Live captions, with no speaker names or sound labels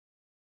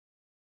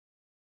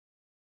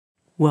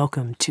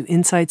Welcome to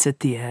Insights at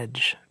the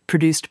Edge,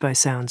 produced by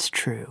Sounds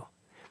True.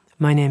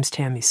 My name's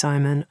Tami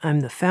Simon.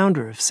 I'm the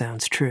founder of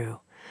Sounds True,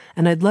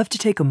 and I'd love to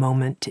take a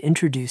moment to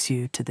introduce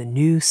you to the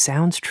new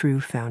Sounds True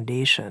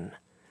Foundation.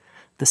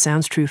 The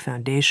Sounds True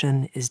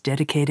Foundation is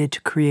dedicated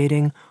to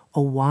creating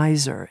a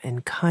wiser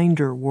and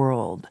kinder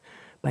world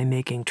by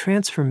making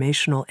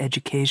transformational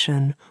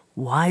education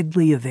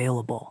widely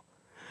available.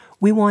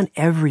 We want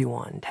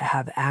everyone to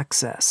have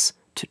access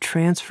to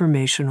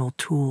transformational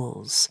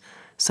tools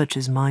such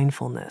as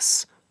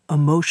mindfulness,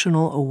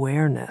 emotional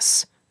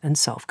awareness, and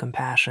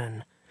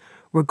self-compassion,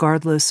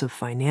 regardless of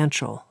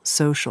financial,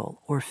 social,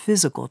 or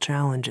physical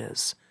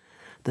challenges.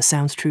 The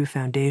Sounds True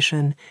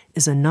Foundation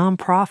is a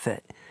nonprofit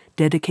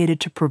dedicated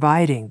to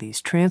providing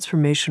these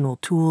transformational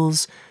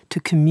tools to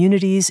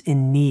communities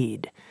in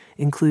need,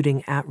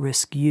 including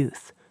at-risk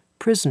youth,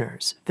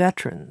 prisoners,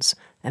 veterans,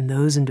 and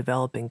those in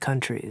developing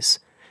countries.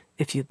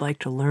 If you'd like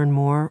to learn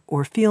more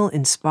or feel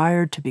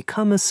inspired to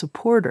become a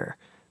supporter,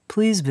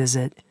 please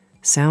visit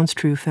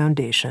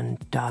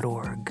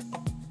SoundstrueFoundation.org.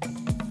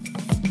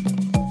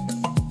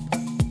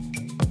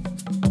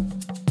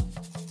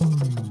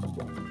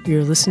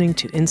 You're listening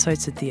to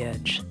Insights at the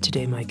Edge.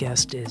 Today my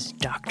guest is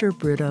Dr.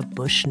 Britta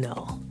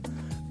Bushnell.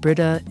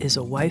 Britta is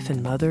a wife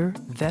and mother,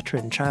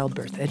 veteran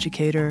childbirth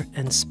educator,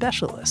 and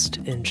specialist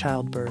in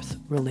childbirth,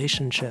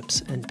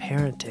 relationships, and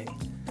parenting.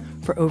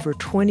 For over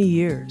 20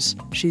 years,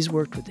 she's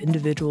worked with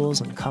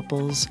individuals and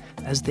couples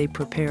as they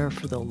prepare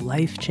for the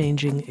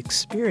life-changing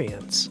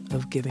experience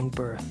of giving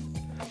birth.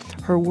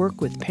 Her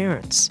work with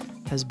parents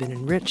has been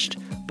enriched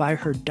by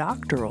her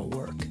doctoral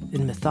work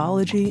in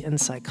mythology and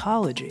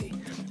psychology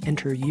and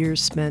her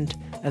years spent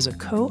as a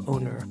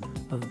co-owner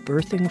of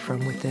Birthing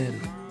from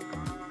Within.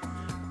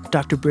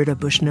 Dr. Britta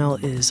Bushnell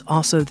is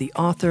also the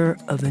author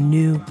of a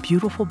new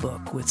beautiful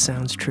book with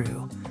Sounds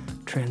True,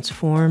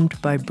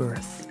 Transformed by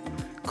Birth,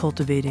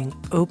 Cultivating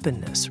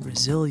Openness,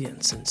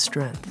 Resilience, and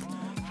Strength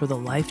for the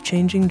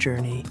Life-Changing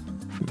Journey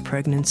from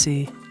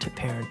Pregnancy to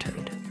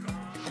Parenthood.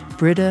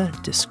 Britta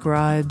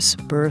describes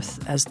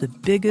birth as the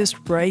biggest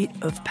rite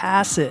of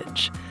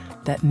passage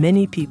that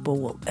many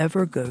people will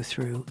ever go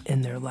through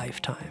in their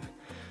lifetime.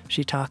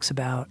 She talks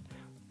about,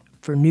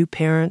 for new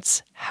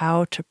parents,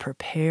 how to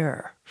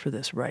prepare for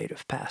this rite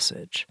of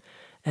passage.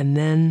 And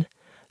then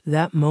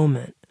that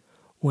moment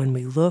when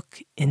we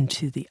look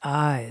into the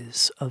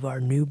eyes of our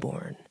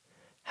newborn,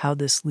 how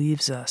this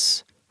leaves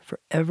us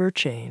forever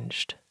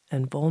changed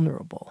and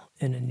vulnerable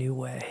in a new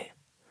way.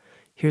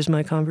 Here's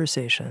my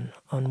conversation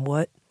on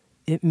what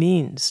it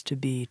means to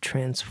be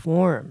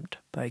transformed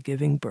by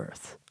giving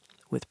birth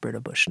with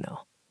Britta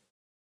Bushnell.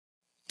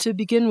 To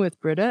begin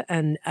with, Britta,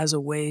 and as a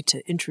way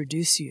to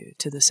introduce you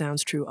to the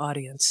Sounds True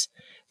audience,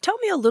 tell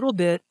me a little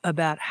bit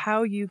about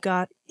how you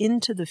got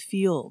into the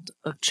field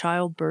of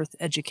childbirth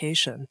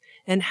education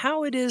and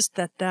how it is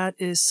that that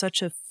is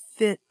such a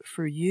fit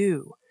for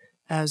you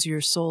as your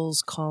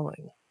soul's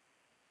calling.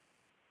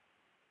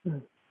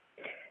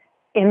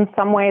 In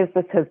some ways,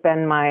 this has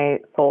been my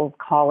soul's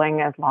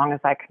calling as long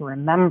as I can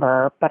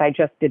remember, but I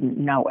just didn't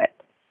know it.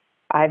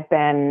 I've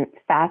been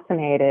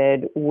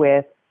fascinated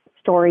with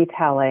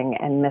storytelling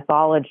and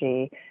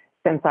mythology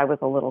since I was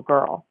a little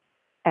girl.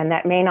 And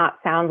that may not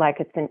sound like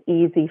it's an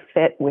easy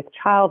fit with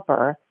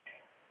childbirth,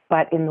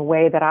 but in the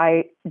way that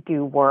I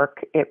do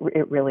work, it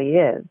really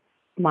is.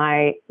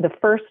 The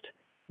first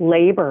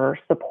labor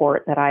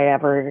support that I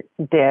ever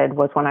did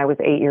was when I was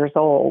 8 years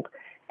old,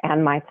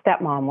 and my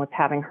stepmom was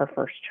having her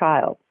first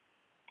child.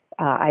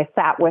 I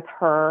sat with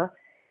her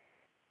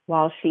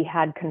while she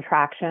had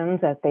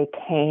contractions as they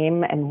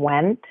came and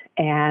went,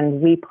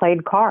 and we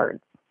played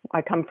cards.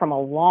 I come from a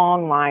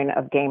long line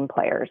of game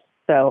players,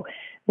 so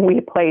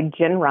we played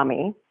gin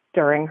rummy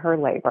during her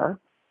labor,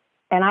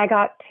 and I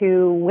got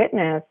to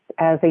witness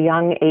as a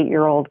young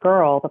 8-year-old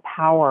girl the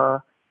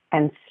power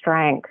and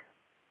strength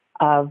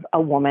of a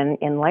woman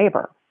in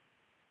labor.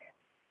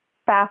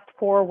 Fast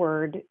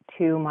forward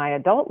to my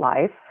adult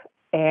life,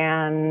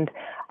 and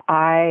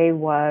I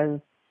was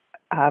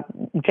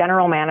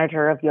general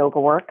manager of Yoga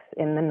Works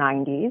in the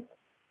 90s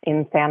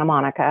in Santa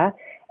Monica,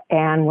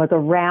 and was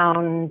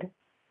around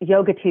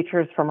yoga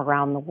teachers from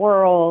around the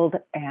world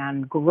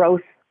and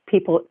growth,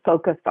 people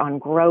focused on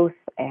growth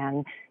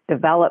and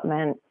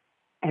development,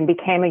 and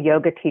became a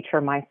yoga teacher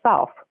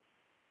myself.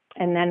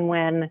 And then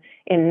in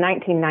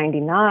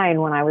 1999,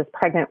 when I was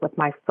pregnant with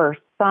my first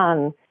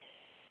son,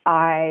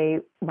 my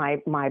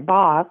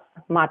boss,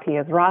 Mati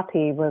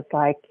Azrati, was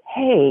like,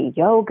 hey,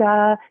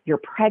 yoga, you're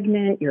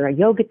pregnant, you're a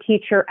yoga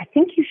teacher. I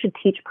think you should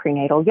teach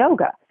prenatal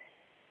yoga.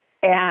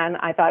 And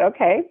I thought,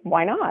 okay,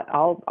 why not?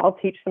 I'll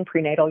teach some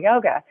prenatal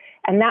yoga.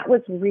 And that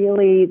was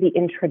really the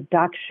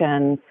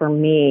introduction for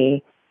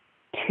me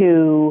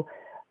to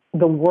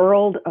the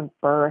world of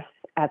birth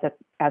as a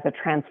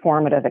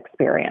transformative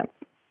experience.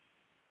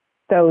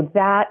 So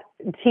that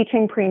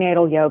teaching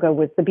prenatal yoga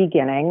was the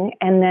beginning.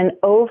 And then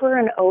over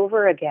and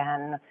over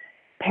again,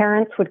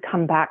 parents would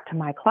come back to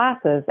my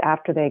classes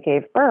after they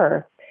gave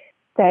birth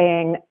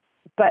saying,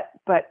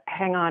 but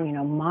hang on,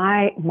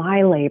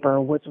 my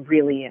labor was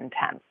really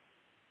intense.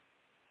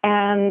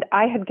 And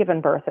I had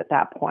given birth at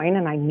that point,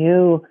 and I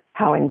knew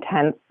how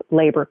intense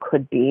labor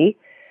could be.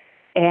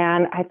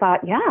 And I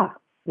thought, yeah,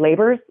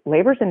 labor's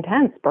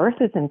intense,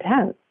 birth is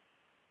intense.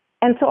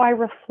 And so I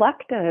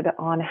reflected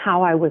on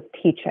how I was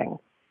teaching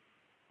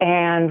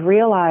and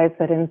realized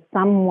that in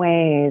some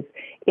ways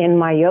in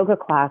my yoga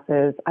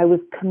classes, I was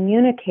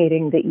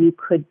communicating that you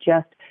could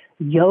just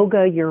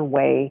yoga your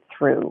way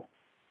through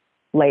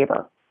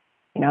labor.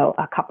 You know,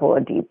 a couple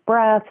of deep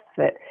breaths,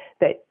 that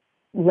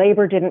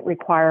labor didn't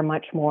require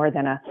much more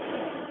than a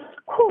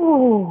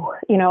whoo,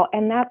 you know,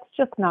 and that's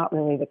just not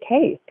really the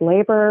case.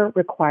 Labor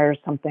requires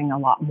something a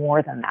lot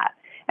more than that.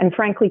 And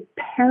frankly,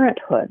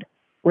 parenthood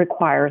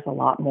requires a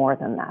lot more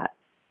than that.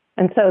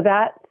 And so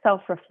that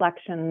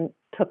self-reflection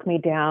took me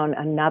down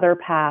another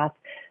path,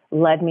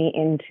 led me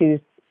into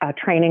a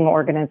training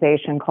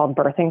organization called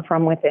Birthing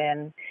from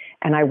Within.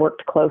 And I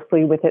worked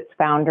closely with its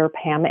founder,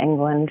 Pam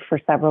England, for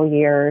several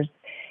years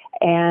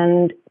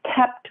and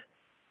kept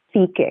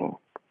seeking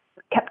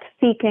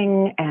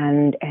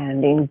and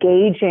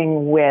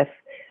engaging with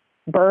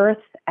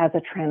birth as a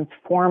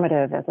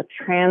transformative, as a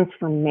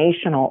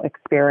transformational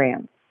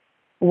experience,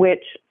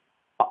 which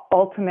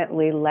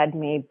ultimately led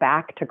me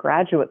back to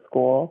graduate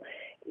school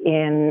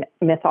in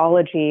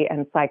mythology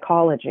and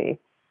psychology,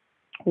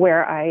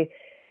 where I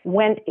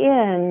went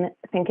in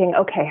thinking,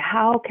 okay,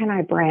 how can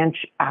I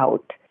branch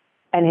out?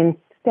 And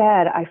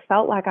instead, I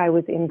felt like I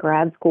was in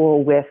grad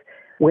school with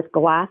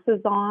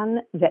glasses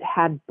on that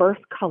had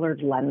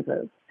birth-colored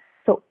lenses.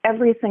 So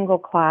every single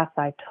class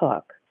I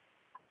took,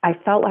 I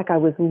felt like I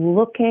was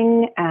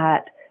looking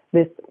at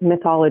this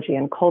mythology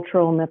and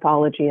cultural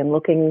mythology and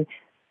looking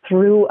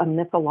through a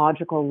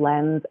mythological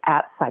lens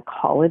at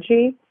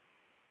psychology.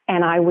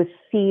 And I was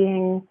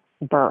seeing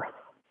birth.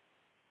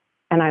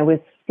 And I was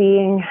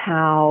seeing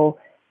how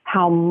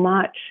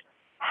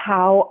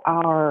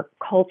our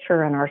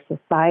culture and our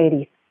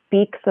society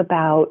speaks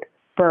about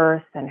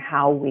birth and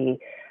how we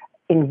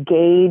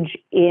engage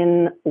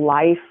in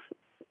life,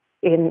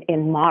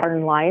 in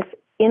modern life,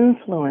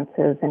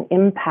 influences and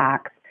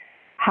impacts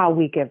how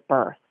we give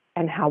birth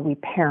and how we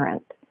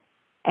parent.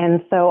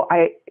 And so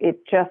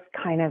it just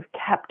kind of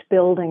kept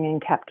building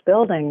and kept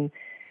building.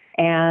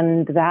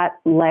 And that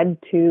led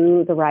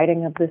to the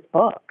writing of this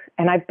book.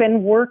 And I've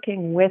been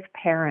working with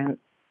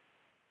parents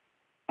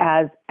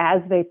as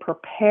they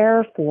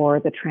prepare for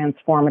the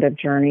transformative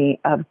journey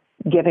of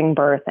giving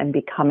birth and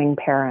becoming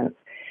parents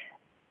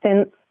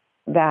since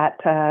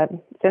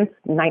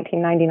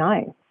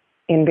 1999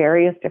 in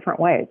various different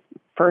ways.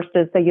 First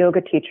as the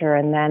yoga teacher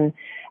and then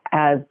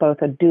as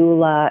both a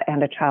doula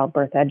and a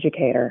childbirth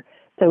educator.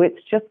 So it's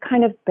just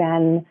kind of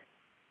been,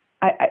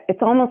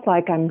 it's almost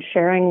like I'm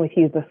sharing with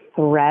you the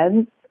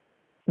threads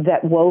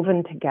that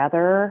woven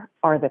together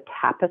are the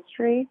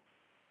tapestry.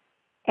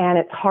 And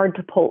it's hard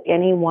to pull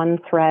any one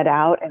thread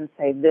out and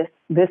say,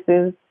 this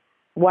is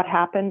what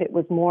happened. It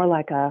was more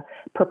like a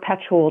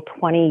perpetual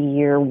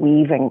 20-year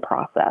weaving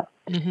process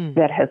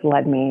that has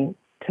led me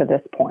to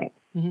this point.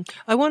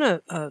 I want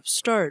to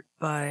start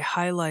by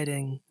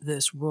highlighting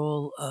this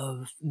role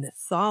of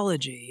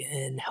mythology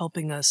in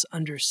helping us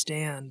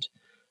understand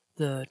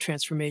the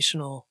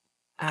transformational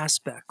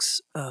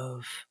aspects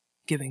of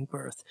giving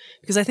birth,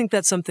 because I think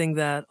that's something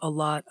that a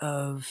lot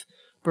of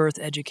birth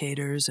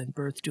educators and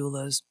birth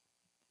doulas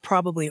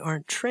probably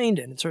aren't trained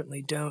in and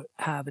certainly don't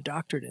have a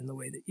doctorate in the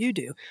way that you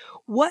do.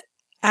 What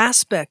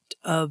aspect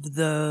of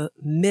the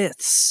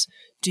myths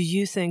do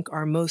you think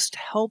are most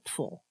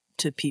helpful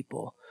to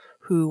people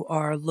who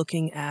are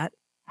looking at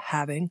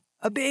having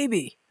a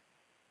baby?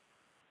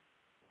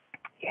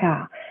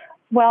 Yeah.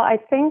 Well, I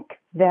think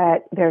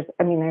that there's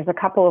a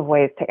couple of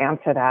ways to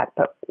answer that,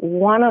 but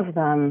one of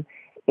them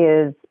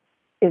is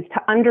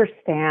to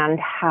understand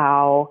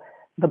how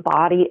the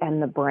body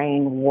and the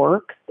brain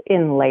works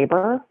in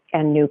labor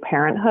and new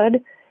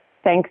parenthood,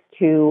 thanks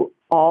to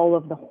all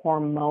of the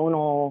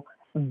hormonal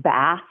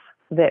bath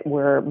that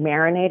we're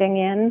marinating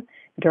in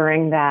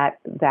during that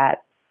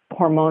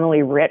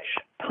hormonally rich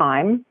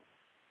time.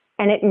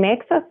 And it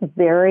makes us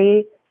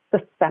very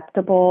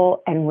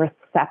susceptible and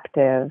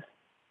receptive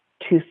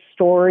to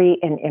story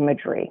and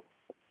imagery.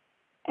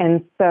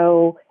 And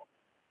so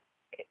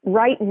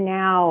right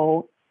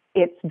now,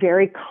 it's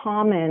very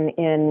common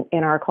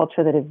in our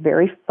culture that is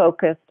very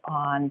focused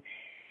on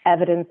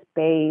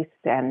evidence-based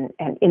and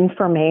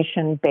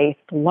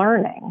information-based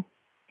learning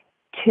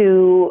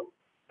to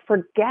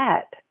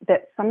forget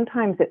that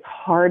sometimes it's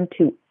hard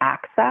to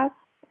access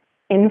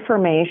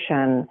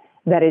information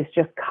that is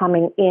just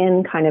coming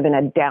in kind of in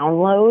a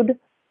download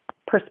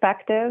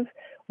perspective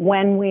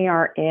when we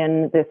are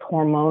in this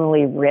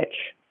hormonally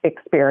rich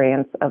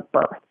experience of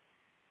birth.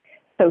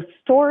 So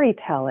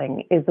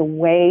storytelling is a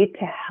way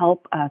to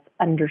help us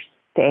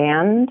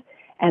understand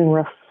and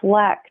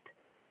reflect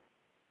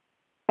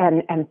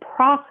and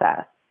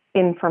process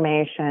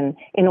information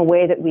in a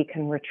way that we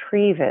can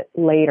retrieve it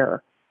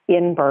later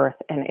in birth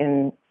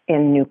and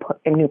in new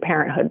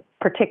parenthood,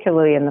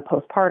 particularly in the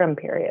postpartum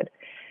period.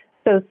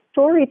 So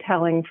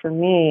storytelling for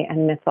me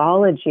and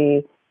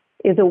mythology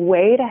is a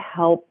way to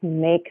help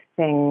make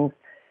things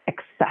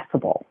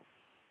accessible.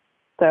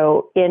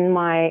 So in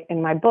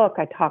my book,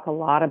 I talk a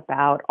lot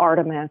about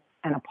Artemis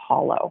and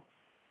Apollo.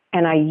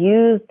 And I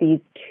use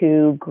these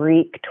two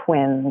Greek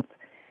twins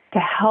to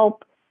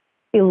help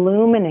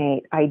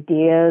illuminate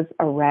ideas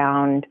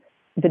around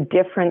the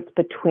difference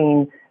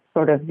between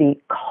sort of the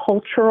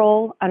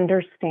cultural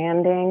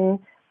understanding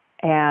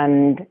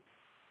and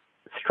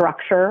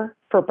structure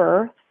for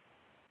birth,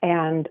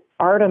 and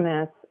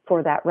Artemis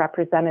for that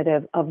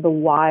representative of the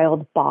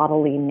wild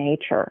bodily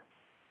nature.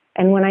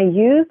 And when I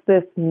use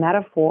this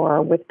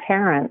metaphor with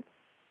parents,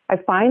 I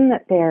find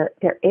that they're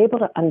able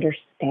to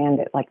understand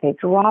it, like they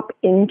drop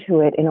into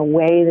it in a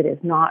way that is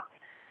not,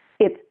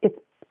 it's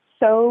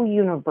so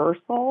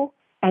universal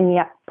and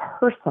yet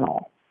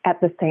personal at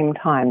the same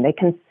time. They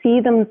can see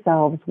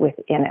themselves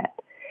within it.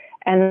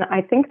 And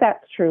I think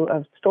that's true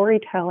of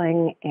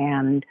storytelling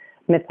and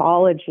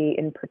mythology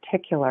in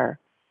particular.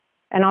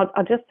 And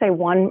I'll just say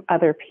one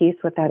other piece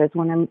with that is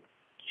when I'm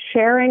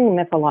sharing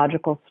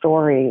mythological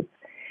stories,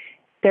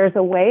 there's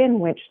a way in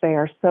which they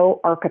are so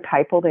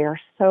archetypal, they are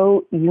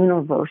so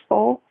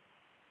universal,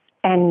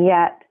 and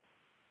yet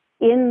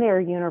in their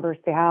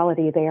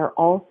universality, they are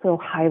also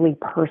highly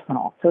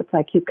personal. So it's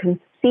like you can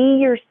see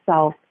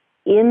yourself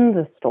in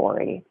the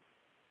story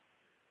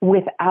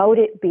without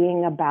it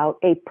being about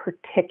a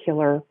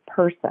particular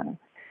person.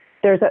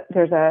 There's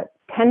a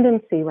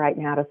tendency right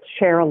now to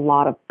share a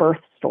lot of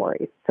birth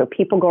stories. So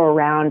people go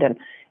around and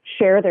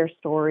share their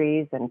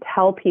stories and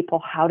tell people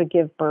how to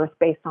give birth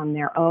based on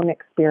their own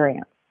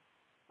experience.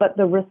 But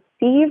the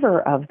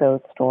receiver of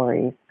those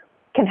stories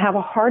can have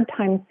a hard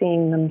time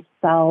seeing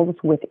themselves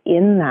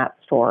within that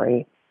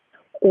story,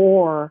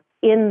 or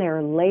in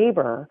their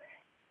labor,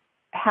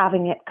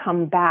 having it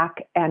come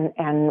back and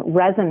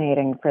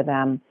resonating for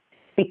them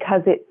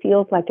because it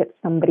feels like it's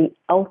somebody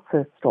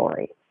else's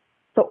story.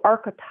 So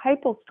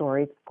archetypal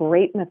stories,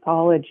 great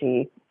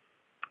mythology,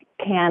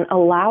 can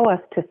allow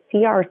us to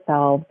see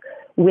ourselves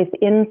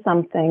within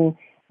something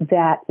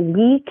that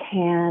we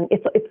can,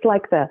 it's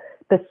like the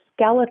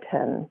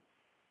skeleton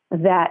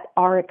that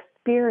our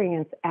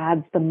experience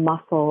adds the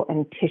muscle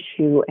and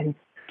tissue and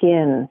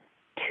skin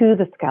to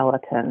the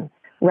skeleton,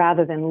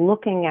 rather than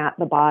looking at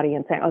the body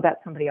and saying, oh,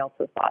 that's somebody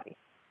else's body.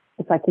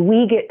 It's like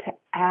we get to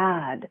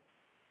add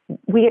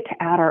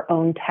our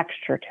own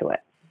texture to it.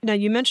 Now,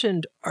 you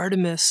mentioned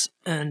Artemis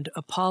and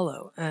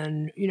Apollo,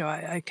 and,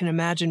 I can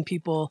imagine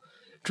people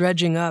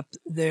dredging up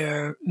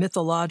their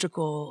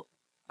mythological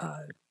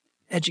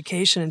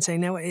education and saying,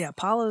 no, yeah,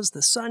 Apollo's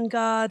the sun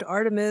god,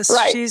 Artemis,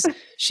 right. she's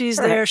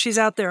right. there, she's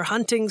out there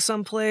hunting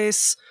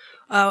someplace.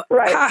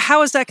 Right.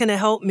 How is that going to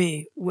help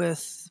me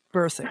with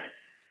birthing?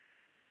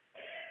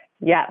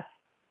 Yes.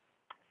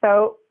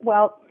 So,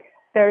 well,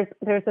 there's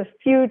a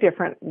few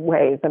different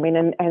ways. I mean,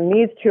 and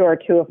these two are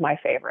two of my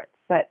favorites.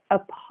 But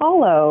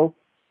Apollo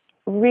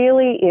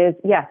really is,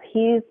 yes,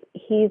 he's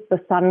the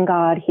sun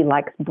god. He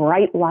likes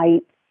bright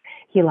lights.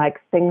 He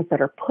likes things that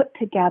are put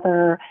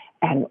together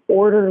and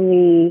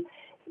orderly.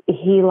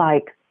 He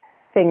likes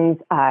things,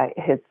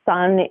 his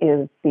son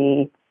is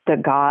the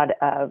god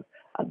of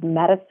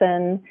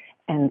medicine.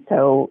 And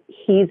so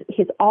he's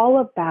all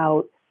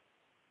about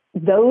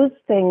those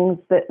things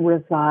that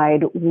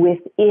reside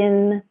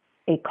within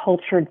a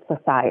cultured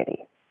society,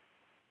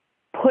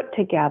 put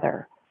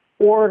together,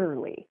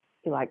 orderly.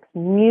 He likes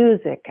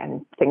music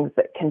and things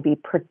that can be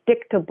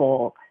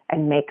predictable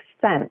and make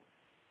sense.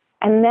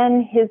 And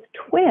then his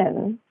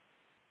twin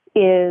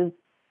is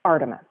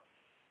Artemis.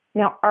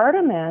 Now,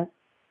 Artemis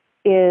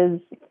is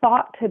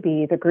thought to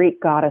be the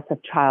Greek goddess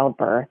of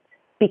childbirth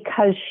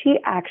because she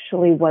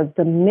actually was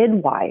the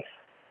midwife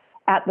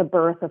at the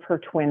birth of her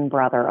twin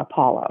brother,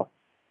 Apollo.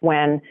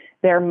 When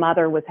their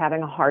mother was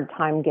having a hard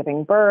time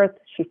giving birth,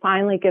 she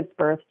finally gives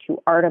birth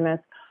to Artemis.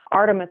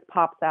 Artemis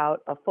pops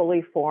out a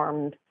fully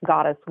formed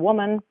goddess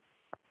woman.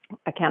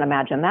 I can't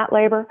imagine that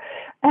labor.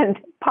 And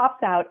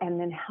pops out and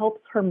then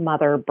helps her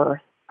mother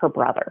birth her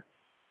brother.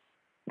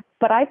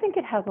 But I think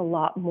it has a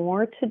lot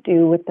more to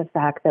do with the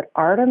fact that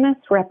Artemis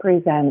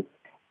represents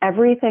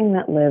everything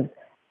that lives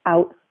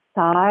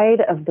outside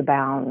of the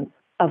bounds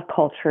of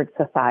cultured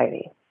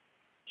society.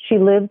 She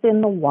lives in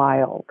the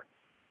wild.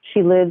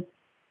 She lives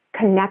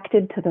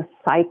connected to the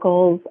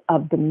cycles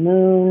of the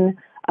moon,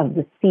 of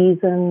the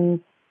seasons.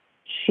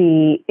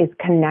 She is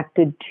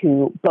connected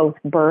to both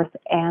birth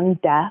and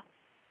death.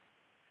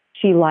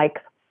 She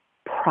likes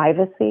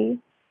privacy.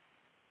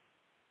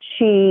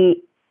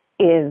 She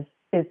is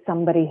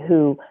somebody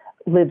who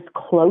lives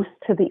close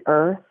to the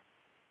earth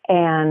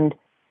and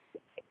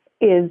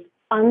is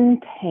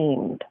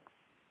untamed,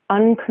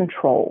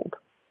 uncontrolled,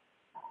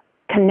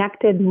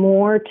 connected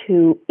more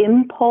to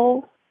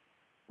impulse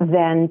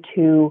than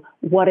to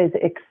what is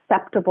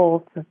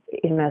acceptable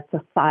in a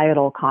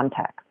societal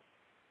context.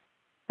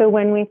 So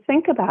when we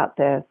think about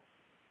this,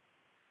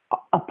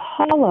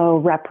 Apollo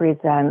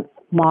represents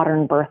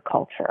modern birth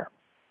culture.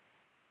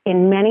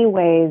 In many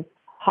ways,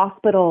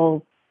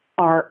 hospitals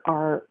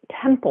are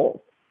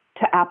temples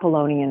to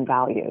Apollonian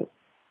values.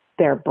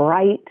 They're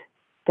bright,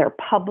 they're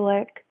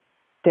public,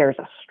 there's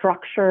a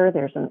structure,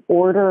 there's an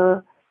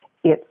order.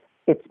 It's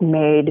it's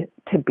made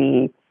to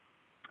be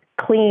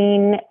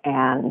clean,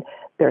 and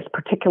there's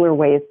particular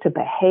ways to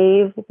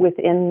behave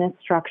within this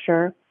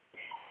structure.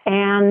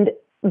 And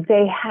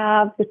they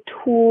have the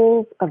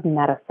tools of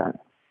medicine.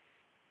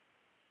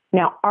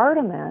 Now,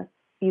 Artemis,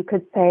 you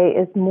could say,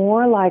 is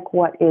more like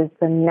what is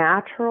the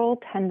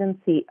natural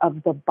tendency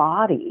of the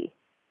body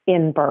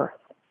in birth,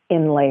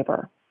 in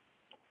labor.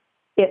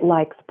 It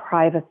likes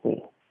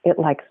privacy. It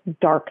likes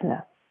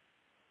darkness.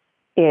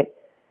 It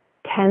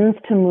tends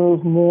to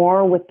move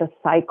more with the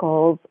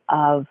cycles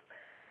of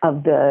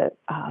the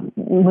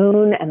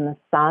moon and the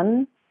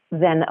sun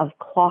than of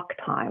clock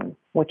time,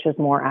 which is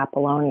more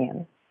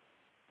Apollonian.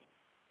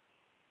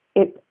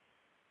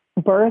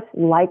 Birth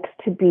likes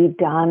to be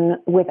done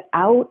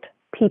without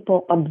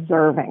people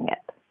observing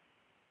it.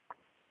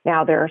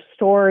 Now, there are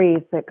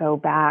stories that go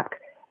back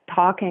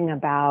talking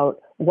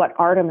about what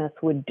Artemis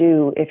would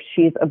do if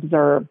she's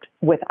observed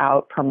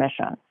without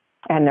permission,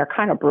 and they're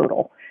kind of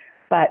brutal.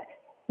 But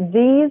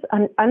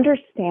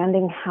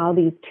understanding how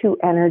these two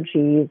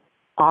energies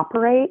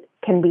operate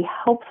can be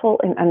helpful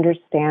in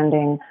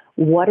understanding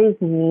what is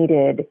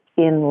needed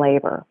in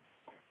labor.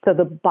 So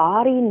the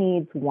body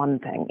needs one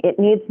thing. It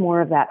needs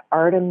more of that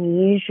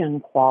Artemisian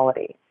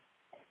quality.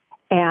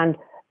 And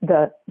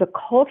the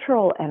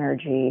cultural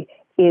energy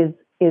is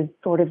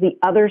sort of the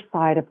other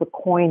side of the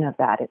coin of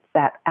that. It's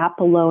that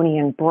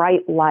Apollonian,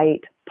 bright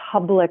light,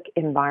 public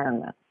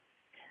environment.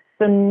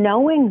 So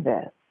knowing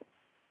this,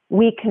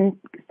 we can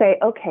say,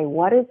 okay,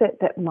 what is it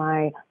that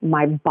my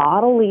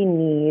bodily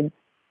needs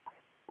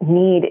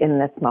need in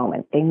this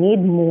moment? They need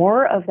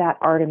more of that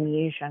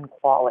Artemisian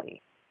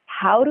quality.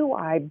 How do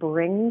I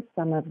bring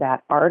some of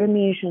that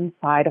Artemisian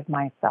side of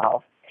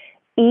myself,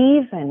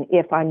 even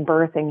if I'm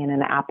birthing in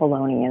an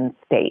Apollonian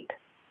state?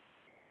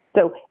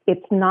 So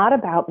it's not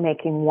about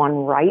making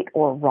one right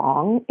or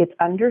wrong. It's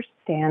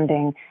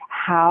understanding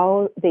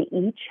how they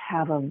each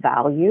have a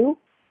value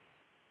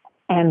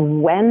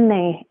and when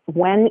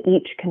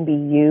each can be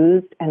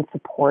used and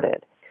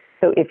supported.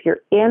 So if you're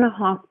in a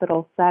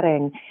hospital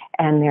setting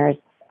and there's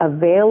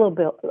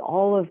available,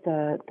 all of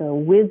the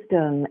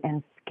wisdom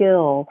and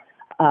skill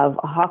of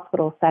a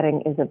hospital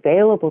setting is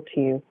available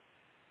to you,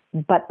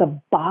 but the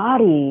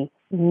body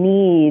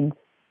needs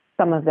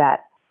some of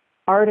that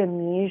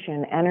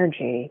Artemisian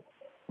energy,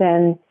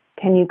 then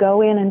can you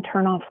go in and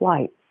turn off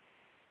lights?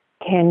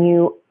 Can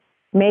you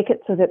make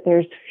it so that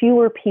there's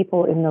fewer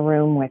people in the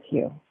room with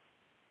you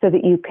so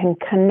that you can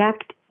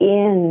connect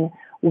in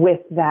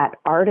with that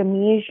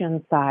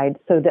Artemisian side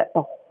so that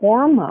the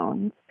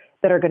hormones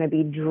that are going to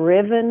be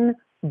driven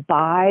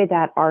by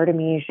that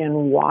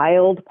Artemisian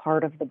wild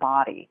part of the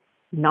body,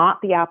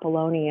 not the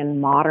Apollonian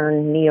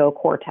modern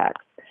neocortex.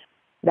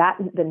 The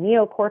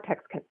neocortex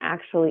can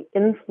actually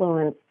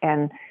influence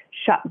and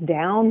shut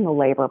down the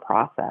labor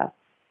process.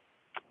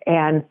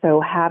 And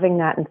so having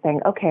that and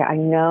saying, okay, I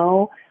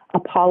know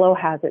Apollo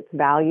has its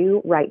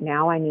value. Right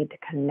now I need to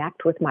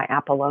connect with my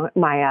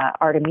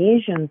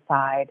Artemisian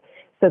side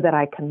so that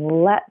I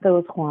can let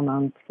those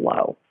hormones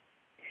flow.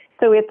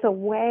 So it's a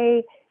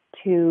way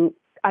to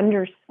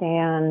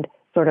understand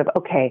sort of,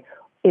 okay,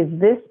 is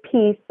this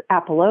piece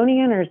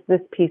Apollonian or is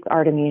this piece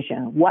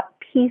Artemisian? What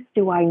piece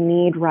do I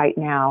need right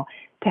now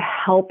to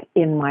help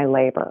in my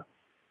labor?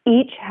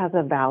 Each has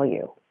a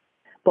value,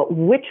 but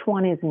which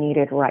one is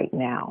needed right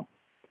now?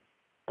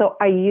 So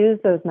I use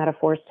those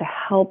metaphors to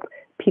help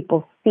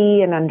people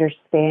see and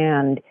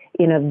understand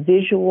in a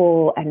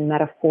visual and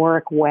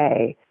metaphoric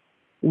way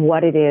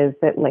what it is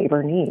that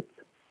labor needs.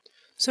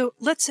 So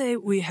let's say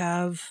we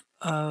have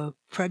a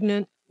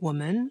pregnant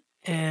woman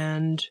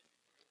and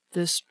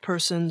this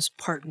person's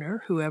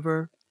partner,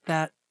 whoever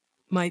that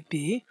might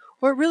be,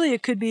 or really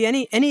it could be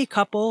any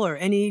couple or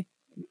any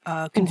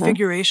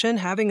configuration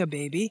having a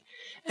baby,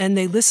 and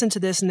they listen to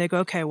this and they go,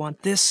 okay, I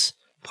want this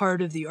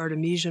part of the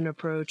Artemisian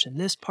approach and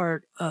this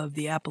part of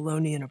the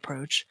Apollonian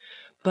approach,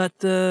 but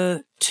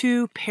the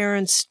two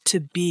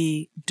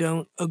parents-to-be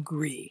don't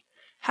agree.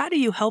 How do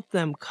you help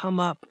them come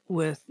up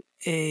with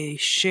a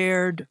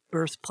shared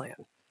birth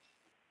plan?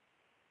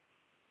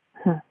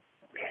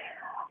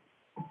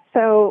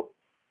 So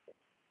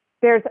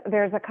there's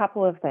a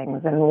couple of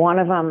things, and one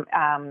of them,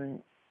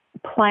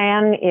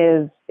 plan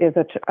is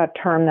a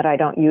term that I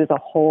don't use a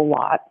whole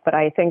lot, but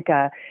I think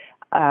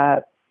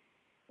a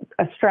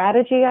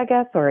strategy, I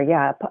guess, or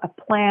a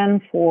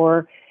plan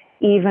for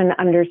even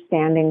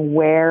understanding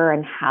where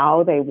and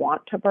how they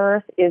want to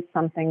birth is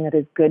something that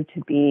is good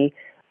to be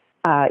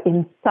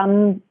in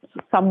some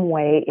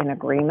way in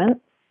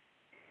agreement.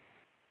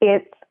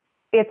 It's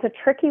a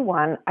tricky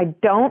one. I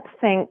don't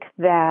think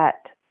that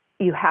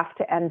you have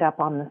to end up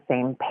on the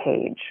same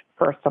page.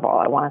 First of all,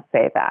 I want to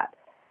say that.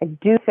 I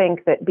do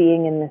think that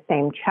being in the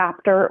same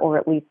chapter or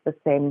at least the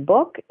same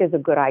book is a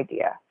good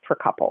idea for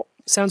couples.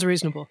 Sounds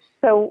reasonable.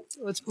 So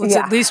let's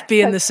at least be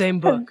in the same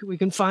book. We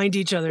can find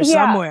each other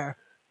somewhere.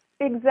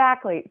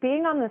 Exactly.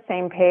 Being on the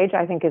same page,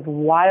 I think, is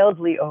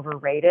wildly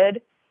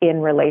overrated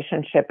in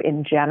relationship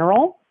in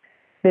general.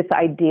 This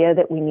idea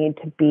that we need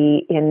to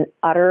be in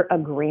utter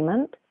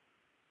agreement,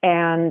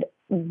 and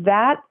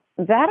that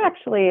that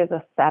actually is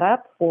a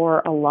setup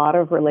for a lot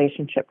of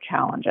relationship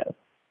challenges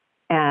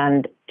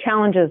and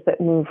challenges that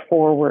move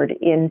forward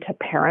into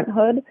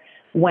parenthood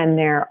when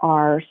there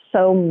are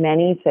so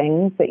many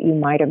things that you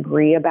might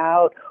agree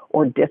about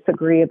or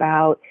disagree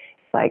about,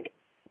 like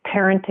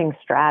parenting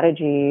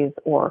strategies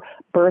or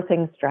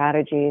birthing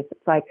strategies.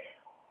 It's like,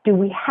 do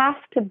we have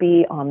to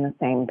be on the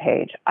same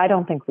page? I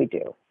don't think we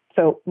do.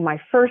 So my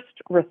first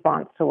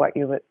response to what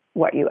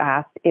you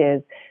asked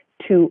is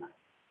to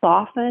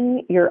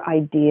soften your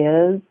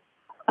ideas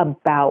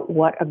about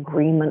what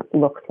agreement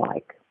looks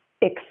like.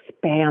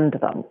 Expand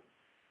them.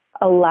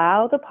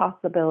 Allow the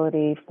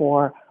possibility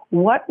for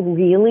what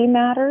really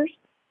matters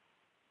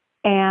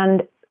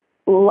and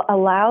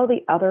allow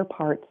the other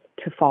parts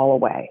to fall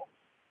away.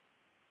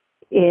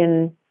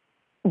 In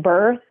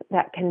birth,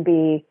 that can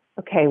be,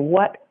 okay,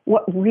 what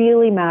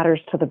really matters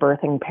to the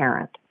birthing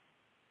parent?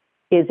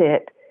 Is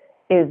it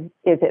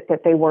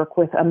that they work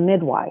with a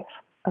midwife?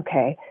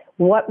 Okay.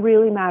 What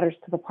really matters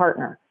to the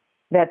partner?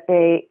 That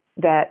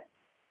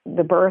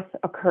the birth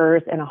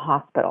occurs in a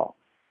hospital.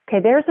 Okay,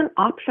 there's an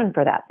option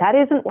for that. That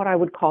isn't what I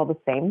would call the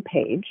same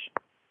page.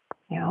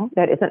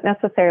 That isn't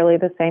necessarily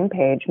the same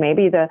page.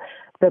 Maybe the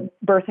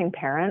birthing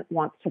parent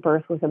wants to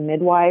birth with a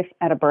midwife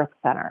at a birth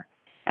center,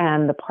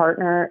 and the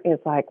partner is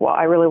like, well,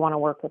 I really want to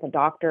work with a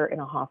doctor in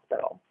a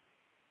hospital.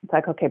 It's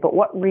like, okay, but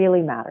what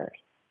really matters?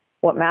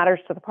 What matters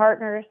to the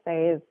partner,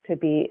 say, is to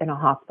be in a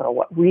hospital.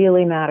 What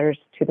really matters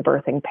to the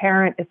birthing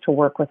parent is to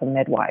work with a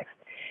midwife.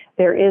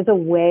 There is a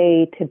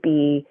way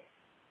to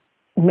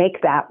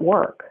make that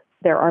work.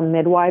 There are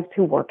midwives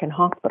who work in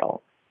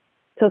hospitals.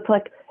 So it's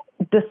like,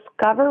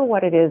 discover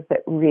what it is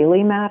that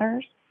really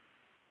matters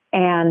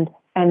and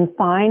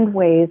find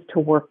ways to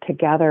work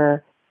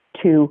together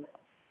to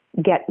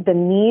get the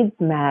needs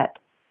met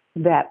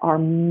that are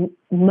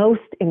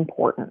most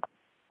important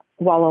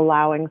while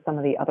allowing some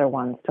of the other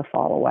ones to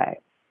fall away.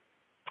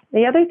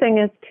 The other thing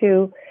is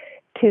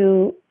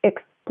to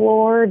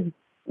explore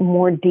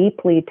more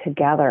deeply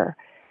together.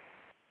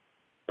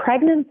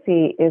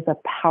 Pregnancy is a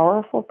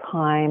powerful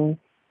time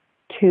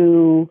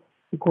to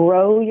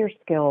grow your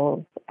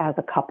skills as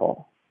a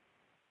couple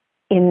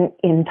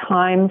in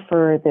time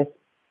for this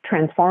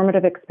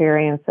transformative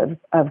experience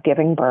of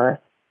giving birth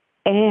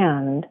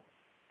and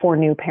for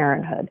new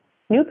parenthood.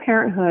 New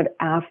parenthood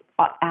asks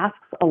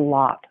a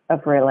lot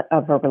of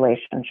a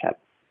relationship.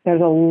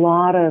 There's a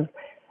lot of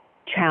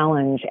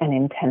challenge and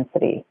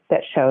intensity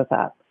that shows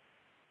up.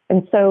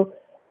 And so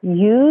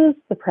use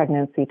the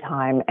pregnancy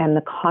time and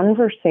the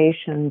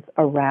conversations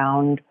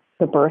around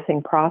the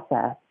birthing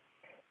process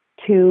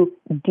to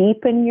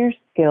deepen your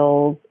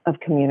skills of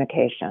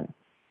communication.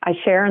 I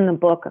share in the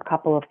book a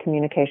couple of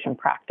communication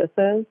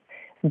practices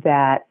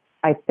that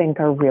I think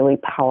are really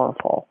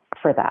powerful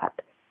for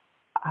that.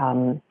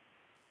 And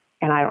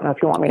I don't know if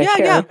you want me to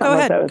share some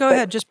of those. Go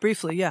ahead, just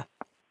briefly, yeah.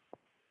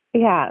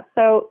 Yeah,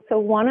 so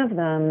one of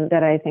them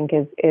that I think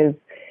is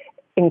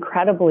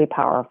incredibly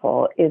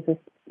powerful is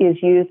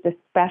used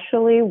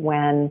especially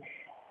when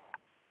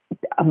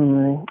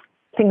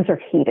things are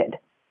heated,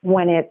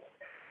 when it's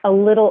a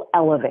little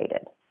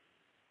elevated.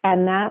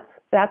 And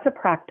that's a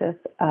practice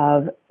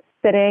of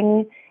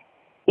sitting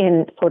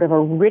in sort of a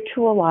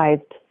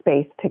ritualized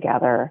space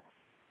together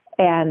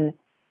and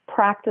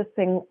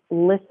practicing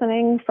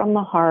listening from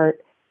the heart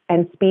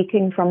and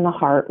speaking from the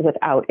heart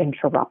without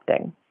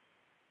interrupting.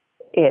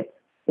 You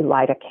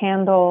light a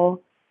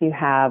candle, you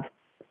have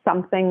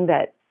something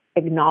that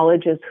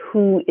acknowledges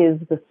who is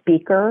the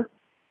speaker,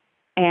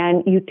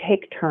 and you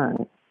take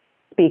turns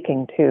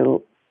speaking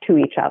to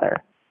each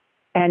other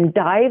and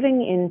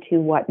diving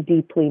into what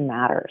deeply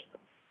matters.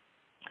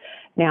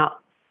 Now,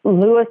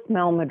 Louis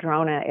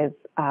Mehl-Madrona is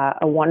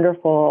a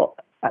wonderful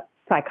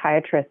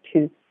psychiatrist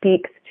who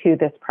speaks to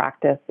this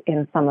practice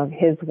in some of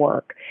his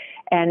work.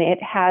 And it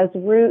has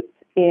roots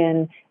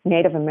in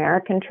Native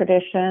American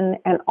tradition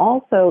and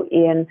also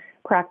in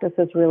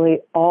practices really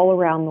all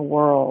around the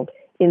world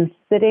in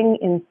sitting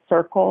in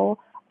circle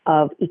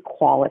of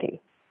equality.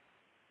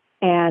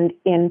 And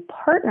in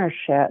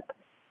partnership,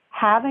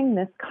 having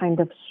this kind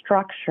of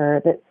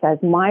structure that says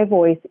my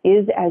voice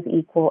is as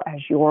equal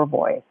as your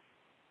voice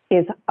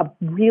is a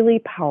really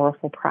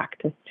powerful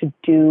practice to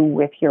do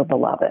with your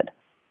beloved,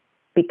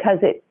 because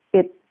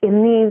it's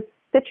in these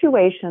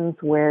situations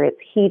where it's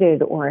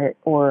heated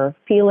or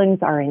feelings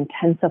are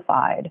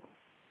intensified,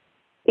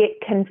 it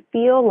can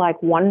feel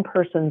like one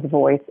person's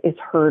voice is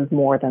heard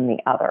more than the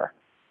other.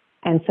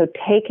 And so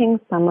taking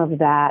some of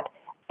that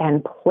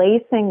and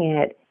placing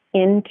it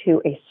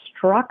into a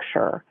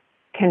structure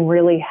can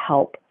really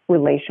help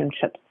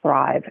relationships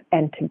thrive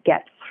and to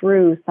get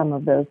through some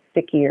of those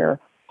stickier,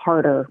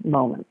 harder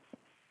moments.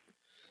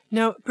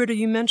 Now, Britta,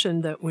 you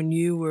mentioned that when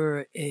you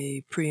were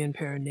a pre- and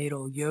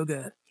perinatal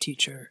yoga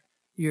teacher,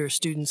 your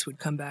students would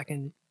come back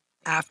and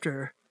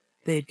after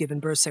they had given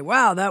birth say,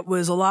 wow, that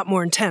was a lot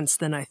more intense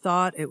than I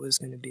thought it was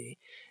going to be.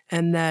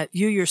 And that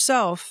you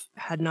yourself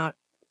had not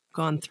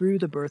gone through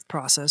the birth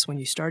process when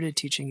you started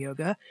teaching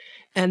yoga,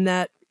 and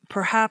that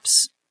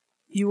perhaps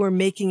you were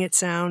making it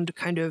sound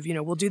kind of,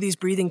 we'll do these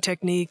breathing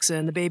techniques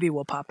and the baby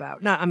will pop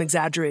out. Now, I'm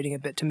exaggerating a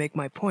bit to make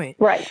my point.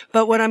 Right.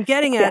 But what I'm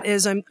getting at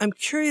is I'm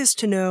curious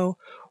to know,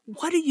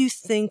 what do you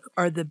think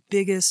are the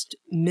biggest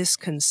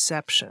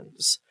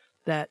misconceptions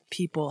that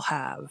people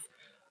have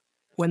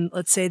when,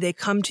 let's say, they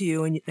come to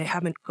you and they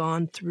haven't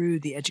gone through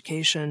the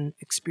education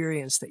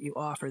experience that you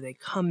offer? They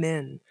come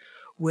in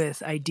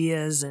with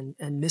ideas and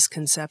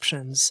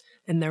misconceptions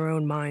in their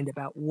own mind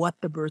about what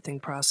the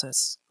birthing process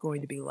is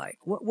going to be like.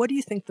 What do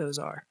you think those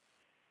are?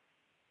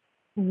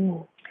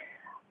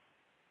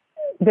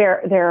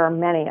 There are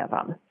many of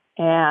them.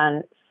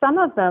 And some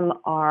of them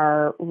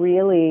are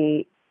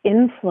really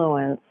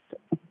influenced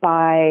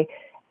by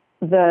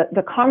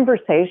the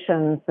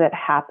conversations that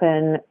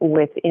happen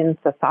within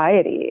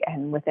society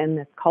and within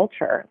this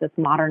culture, this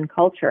modern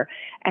culture,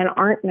 and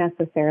aren't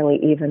necessarily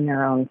even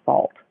their own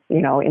fault,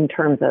 in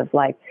terms of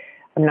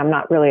I'm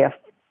not really a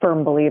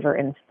firm believer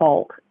in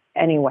fault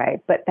anyway,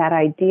 but that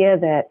idea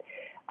that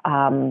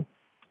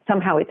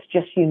somehow it's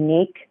just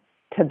unique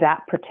to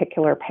that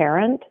particular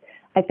parent,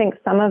 I think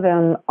some of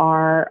them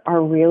are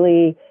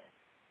really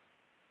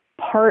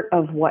part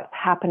of what's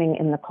happening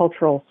in the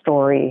cultural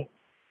story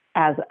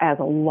as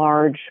a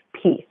large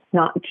piece,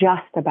 not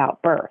just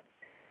about birth.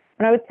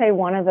 And I would say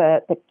one of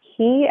the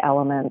key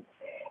elements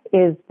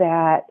is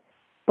that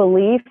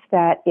belief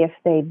that if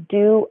they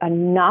do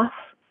enough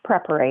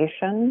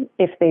preparation,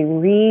 if they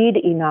read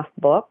enough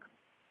books,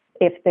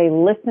 if they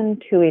listen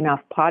to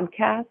enough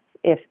podcasts,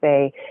 if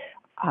they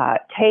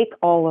take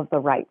all of the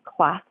right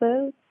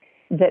classes,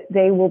 that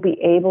they will be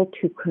able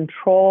to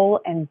control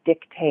and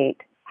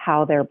dictate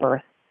how their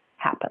birth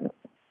happens.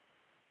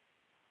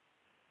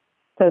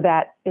 So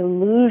that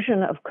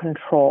illusion of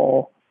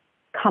control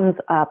comes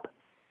up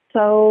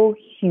so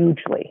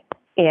hugely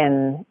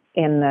in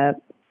the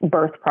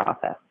birth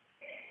process.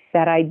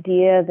 That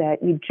idea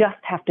that you just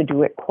have to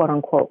do it, quote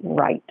unquote,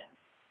 right,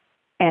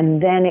 and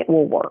then it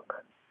will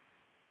work.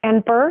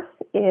 And birth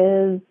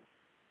is,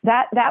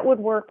 that would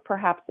work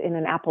perhaps in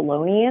an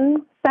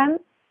Apollonian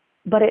sense,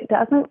 but it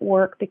doesn't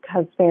work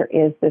because there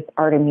is this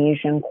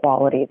Artemisian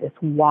quality, this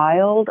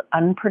wild,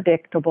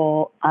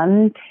 unpredictable,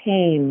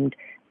 untamed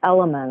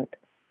element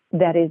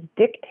that is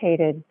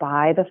dictated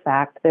by the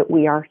fact that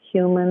we are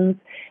humans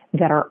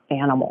that are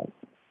animals.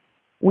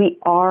 We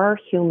are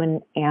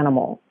human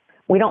animals.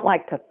 We don't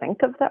like to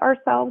think of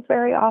ourselves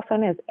very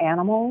often as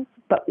animals,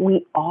 but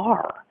we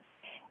are.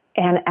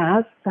 And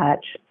as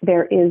such,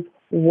 there is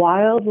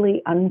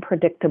wildly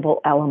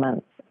unpredictable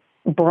elements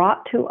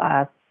brought to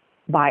us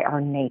by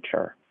our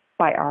nature,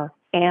 by our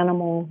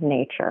animal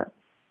nature.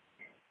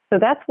 So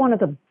that's one of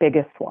the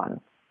biggest ones.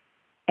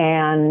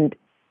 And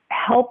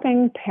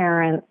helping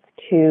parents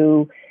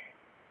to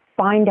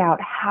find out,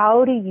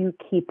 how do you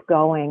keep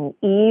going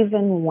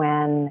even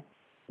when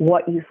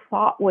what you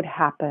thought would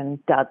happen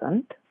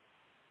doesn't,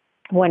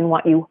 when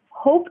what you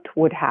hoped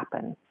would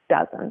happen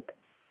doesn't,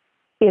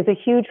 is a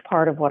huge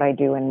part of what I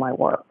do in my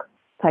work.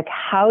 It's like,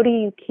 how do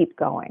you keep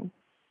going?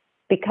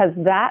 Because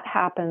that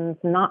happens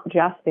not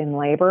just in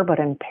labor, but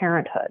in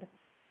parenthood.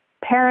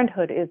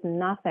 Parenthood is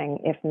nothing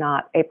if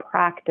not a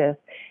practice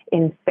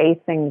in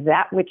facing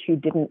that which you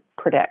didn't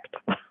predict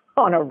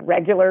on a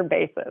regular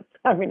basis.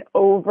 I mean,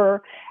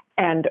 over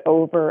and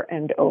over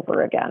and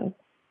over again.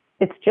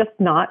 It's just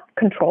not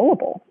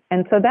controllable.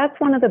 And so that's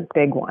one of the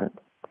big ones.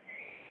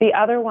 The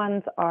other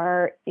ones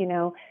are,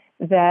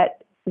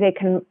 that they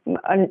can,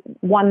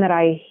 one that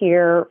I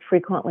hear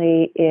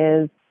frequently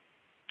is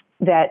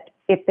that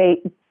if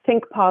they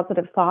think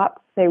positive thoughts,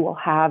 they will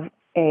have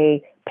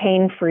a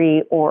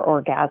pain-free or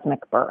orgasmic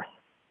birth.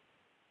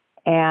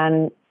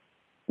 And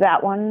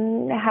that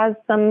one has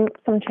some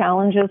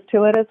challenges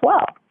to it as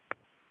well.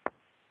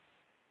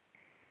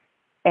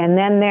 And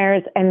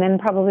then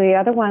probably the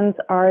other ones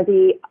are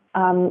the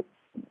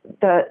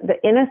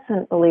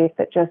innocent belief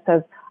that just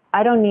says,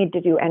 I don't need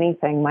to do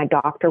anything. My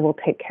doctor will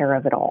take care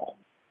of it all.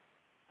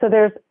 So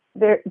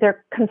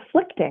they're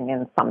conflicting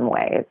in some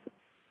ways,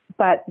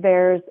 but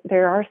there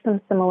are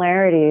some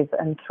similarities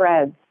and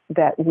threads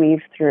that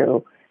weave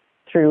through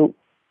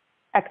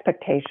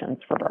expectations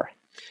for birth.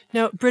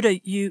 Now, Britta,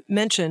 you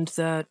mentioned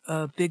that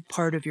a big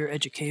part of your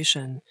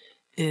education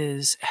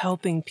is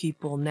helping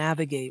people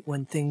navigate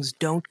when things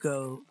don't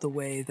go the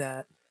way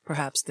that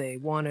perhaps they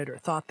wanted or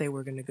thought they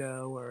were going to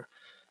go or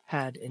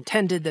had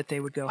intended that they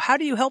would go. How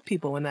do you help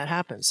people when that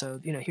happens? So,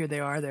 here they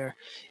are, they're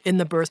in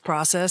the birth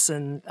process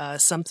and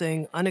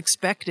something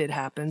unexpected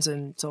happens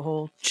and it's a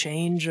whole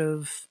change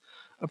of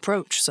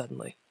approach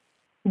suddenly.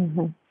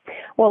 Mm-hmm.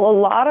 Well, a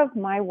lot of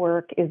my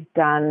work is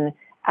done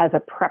as a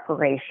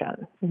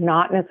preparation,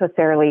 not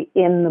necessarily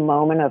in the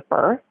moment of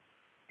birth.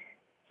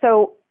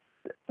 So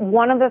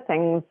one of the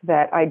things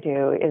that I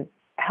do is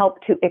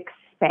help to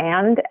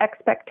expand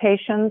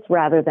expectations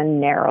rather than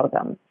narrow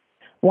them.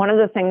 One of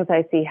the things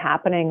I see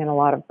happening in a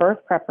lot of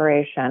birth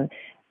preparation,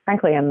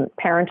 frankly, in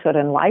parenthood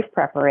and life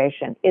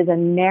preparation, is a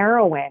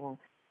narrowing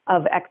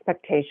of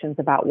expectations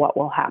about what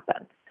will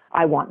happen.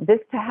 I want this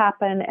to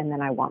happen, and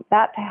then I want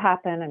that to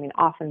happen. I mean,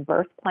 often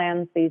birth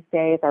plans these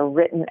days are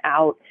written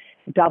out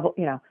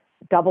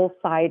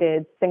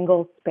double-sided,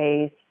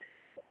 single-spaced,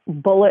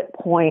 bullet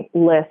point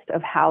list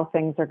of how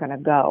things are going to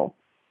go.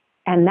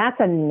 And that's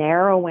a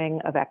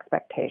narrowing of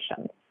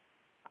expectations.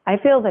 I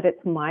feel that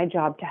it's my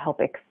job to help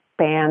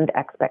expand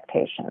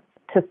expectations,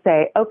 to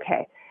say,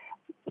 okay,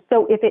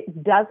 so if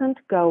it doesn't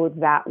go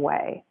that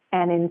way,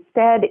 and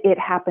instead it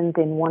happens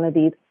in one of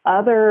these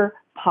other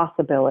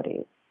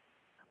possibilities,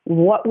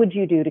 what would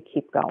you do to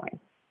keep going?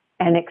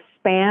 And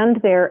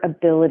expand their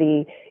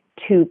ability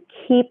to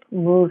keep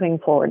moving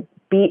forward,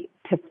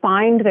 to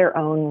find their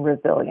own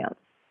resilience.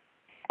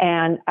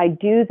 And I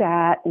do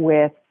that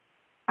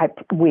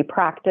we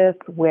practice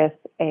with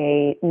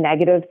a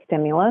negative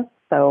stimulus,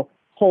 so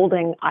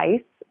holding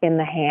ice in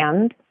the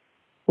hand,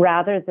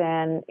 rather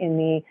than in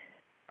the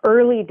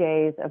early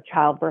days of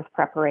childbirth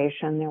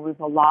preparation, there was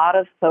a lot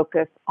of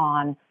focus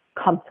on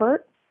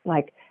comfort,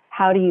 like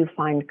how do you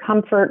find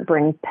comfort?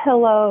 Bring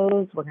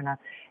pillows, we're going to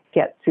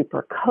get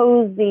super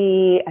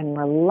cozy and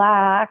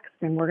relaxed,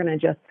 and we're going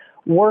to just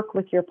work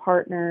with your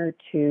partner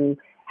to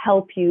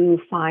help you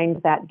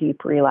find that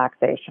deep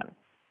relaxation.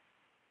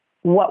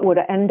 What would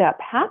end up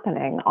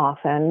happening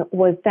often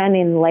was then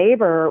in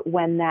labor,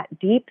 when that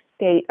deep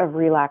state of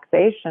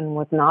relaxation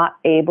was not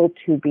able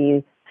to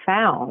be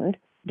found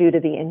due to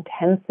the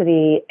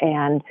intensity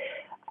and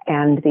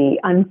the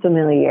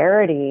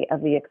unfamiliarity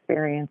of the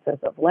experiences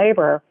of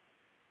labor,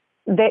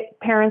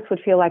 parents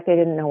would feel like they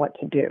didn't know what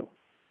to do.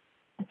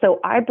 So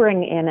I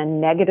bring in a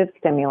negative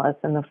stimulus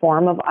in the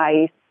form of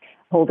ice,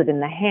 hold it in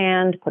the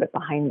hand, put it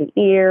behind the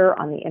ear,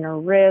 on the inner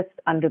wrist,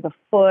 under the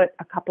foot,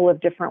 a couple of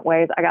different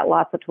ways. I got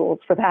lots of tools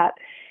for that.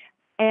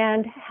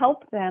 And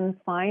help them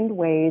find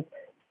ways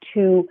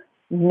to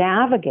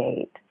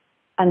navigate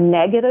a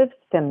negative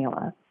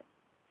stimulus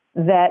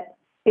that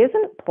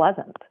isn't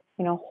pleasant.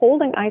 You know,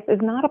 holding ice is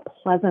not a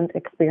pleasant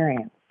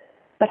experience.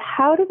 But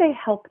how do they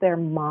help their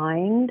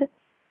mind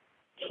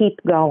keep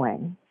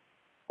going,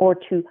 or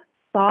to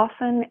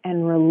soften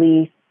and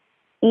release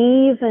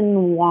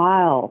even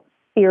while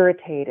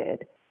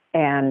irritated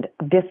and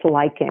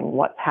disliking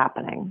what's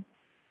happening?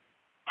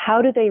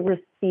 How do they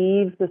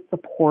receive the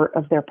support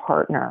of their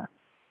partner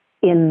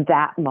in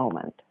that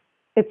moment?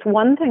 It's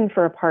one thing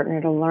for a partner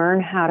to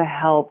learn how to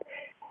help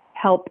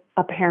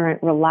a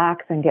parent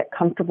relax and get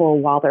comfortable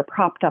while they're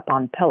propped up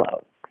on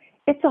pillows.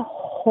 It's a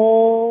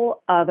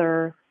whole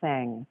other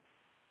thing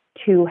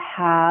to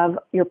have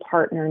your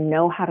partner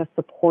know how to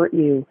support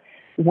you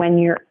when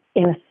you're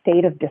in a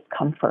state of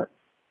discomfort.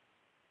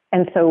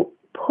 And so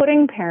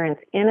putting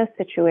parents in a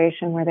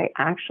situation where they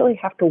actually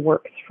have to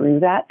work through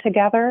that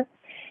together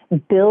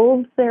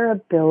builds their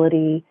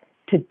ability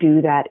to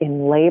do that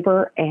in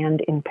labor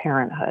and in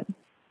parenthood.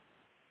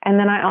 And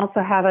then I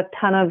also have a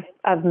ton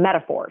of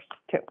metaphors,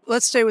 too.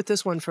 Let's stay with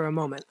this one for a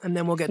moment, and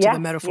then we'll get to the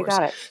metaphors. You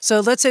got it.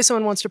 So let's say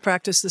someone wants to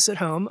practice this at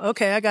home.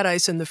 Okay, I got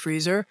ice in the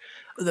freezer.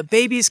 The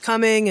baby's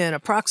coming in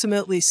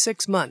approximately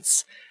 6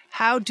 months.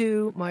 How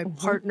do my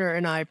partner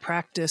and I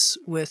practice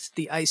with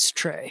the ice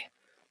tray?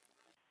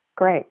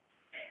 Great.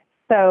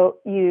 So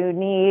you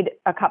need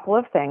a couple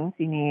of things.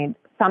 You need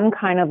some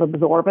kind of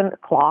absorbent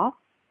cloth.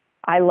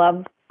 I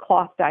love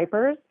cloth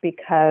diapers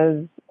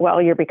because, well,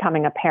 you're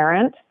becoming a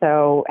parent,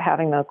 so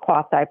having those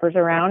cloth diapers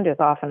around is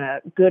often a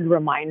good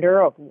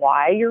reminder of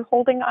why you're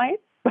holding ice,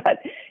 but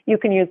you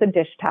can use a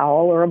dish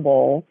towel or a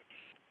bowl,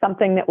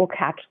 something that will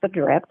catch the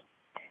drip.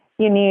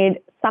 You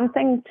need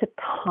something to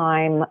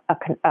time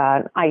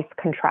an ice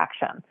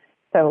contraction.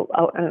 So,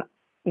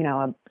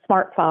 a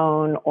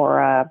smartphone or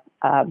a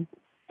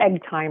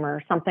egg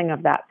timer, something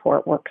of that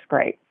sort works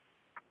great.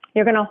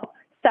 You're going to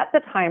set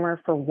the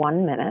timer for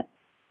 1 minute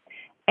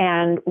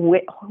and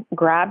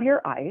grab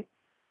your ice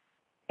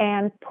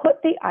and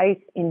put the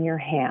ice in your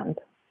hand.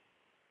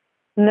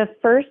 And the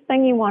first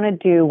thing you want to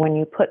do when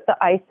you put the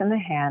ice in the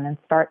hand and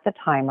start the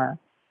timer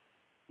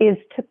is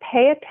to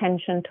pay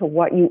attention to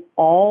what you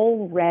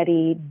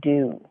already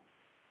do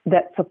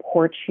that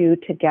supports you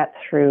to get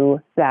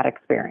through that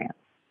experience.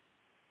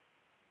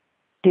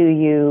 Do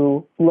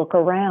you look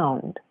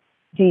around?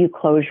 Do you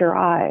close your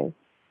eyes?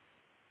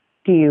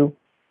 Do you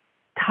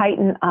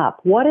tighten up?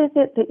 What is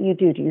it that you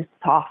do? Do you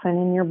soften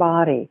in your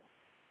body?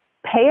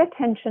 Pay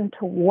attention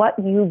to what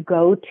you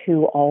go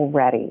to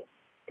already,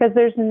 because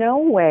there's no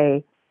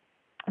way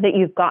that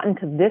you've gotten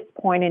to this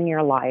point in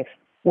your life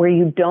where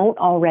you don't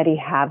already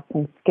have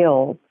some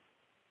skills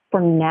for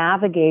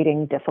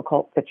navigating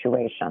difficult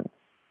situations.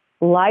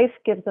 Life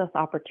gives us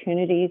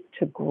opportunities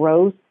to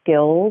grow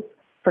skills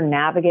for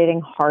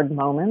navigating hard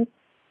moments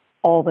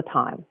all the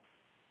time.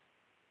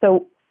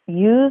 So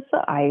use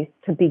the ice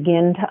to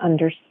begin to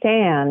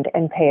understand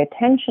and pay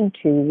attention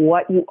to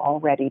what you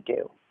already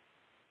do.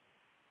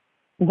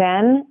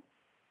 Then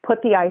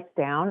put the ice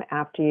down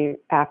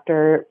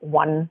after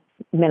 1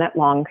 minute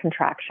long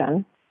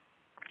contraction.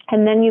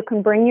 And then you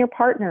can bring your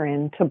partner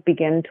in to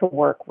begin to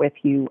work with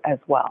you as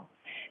well.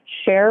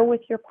 Share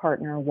with your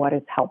partner what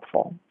is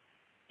helpful.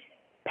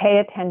 Pay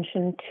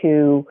attention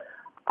to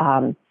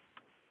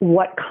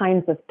what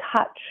kinds of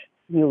touch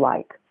you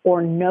like,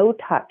 or no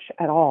touch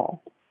at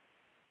all.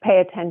 Pay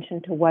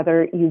attention to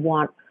whether you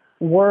want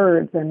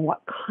words and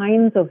what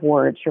kinds of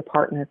words your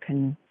partner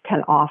can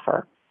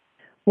offer.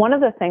 One of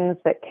the things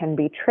that can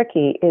be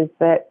tricky is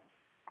that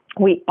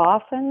we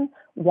often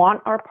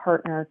want our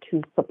partner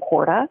to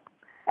support us,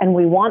 and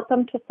we want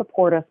them to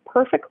support us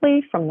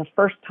perfectly from the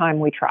first time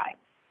we try.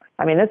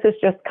 I mean, this is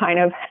just kind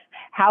of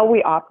how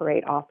we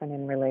operate often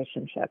in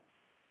relationships.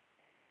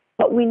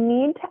 But we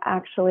need to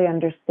actually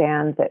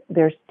understand that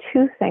there's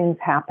two things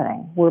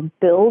happening. We're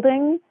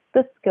building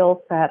the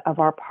skill set of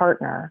our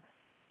partner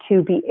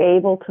to be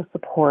able to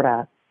support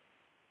us,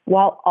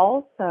 while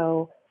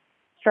also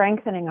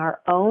strengthening our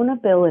own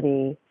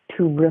ability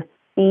to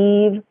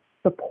receive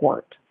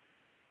support.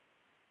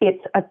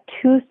 It's a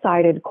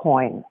two-sided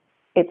coin.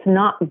 It's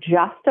not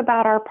just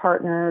about our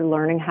partner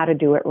learning how to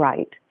do it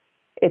right.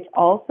 It's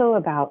also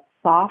about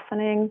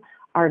softening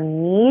our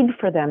need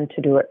for them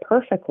to do it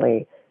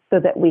perfectly so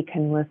that we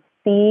can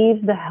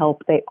receive the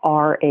help they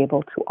are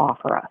able to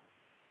offer us.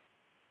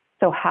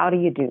 So how do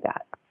you do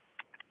that?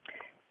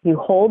 You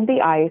hold the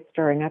ice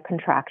during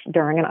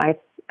an ice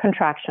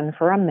contraction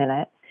for a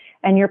minute,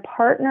 and your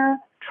partner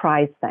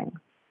tries things.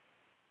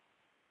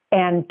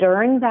 And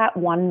during that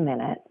 1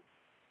 minute,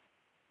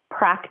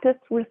 practice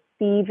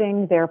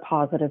receiving their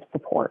positive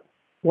support,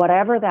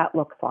 whatever that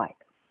looks like.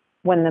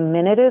 When the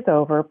minute is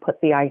over, put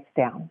the ice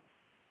down.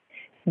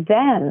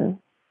 Then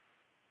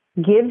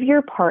give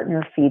your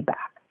partner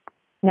feedback.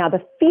 Now,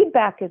 the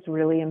feedback is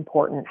really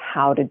important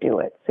how to do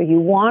it. So you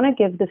want to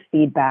give the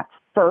feedback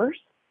first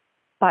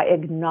by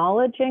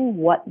acknowledging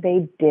what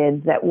they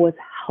did that was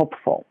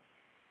helpful.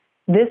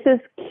 This is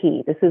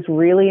key. This is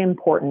really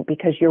important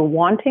because you're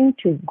wanting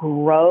to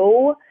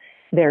grow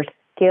their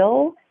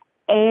skill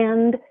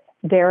and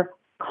their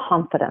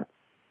confidence.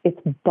 It's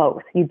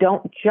both. You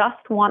don't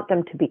just want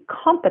them to be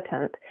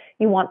competent.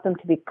 You want them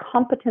to be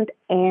competent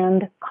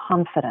and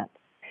confident.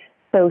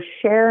 So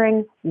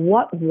sharing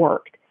what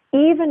worked,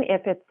 even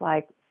if it's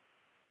like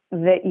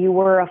that you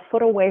were a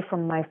foot away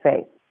from my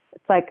face.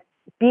 It's like,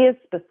 be as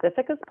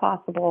specific as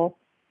possible.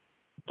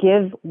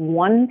 Give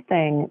one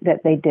thing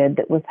that they did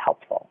that was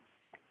helpful.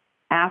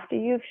 After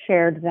you've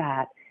shared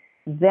that,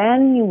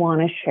 then you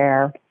want to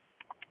share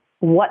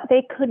what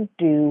they could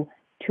do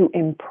to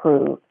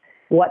improve,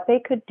 what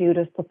they could do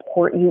to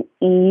support you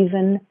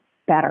even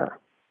better.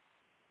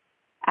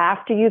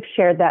 After you've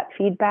shared that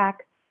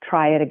feedback,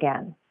 try it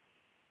again.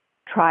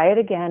 Try it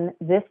again.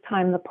 This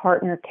time the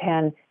partner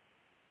can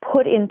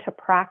put into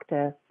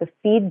practice the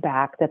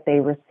feedback that they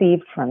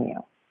received from you.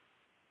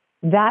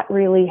 That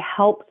really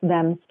helps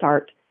them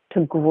start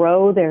to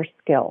grow their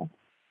skill.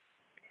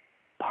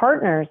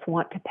 Partners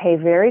want to pay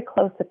very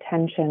close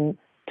attention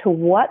to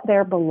what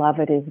their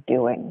beloved is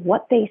doing,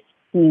 what they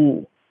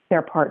see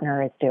their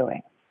partner is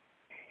doing.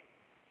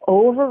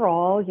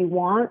 Overall, you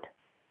want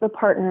the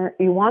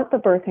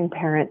birthing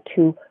parent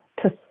to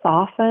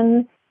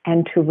soften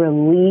and to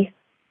release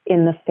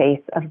in the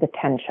face of the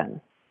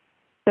tension.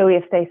 So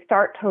if they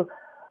start to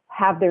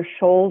have their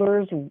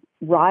shoulders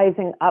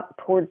rising up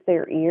towards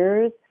their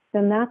ears,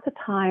 then that's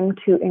a time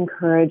to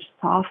encourage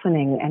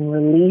softening and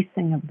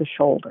releasing of the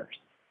shoulders.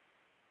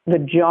 The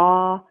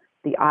jaw,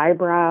 the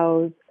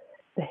eyebrows,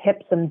 the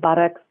hips and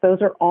buttocks,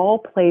 those are all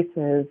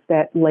places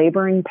that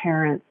laboring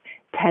parents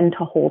tend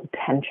to hold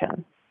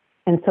tension.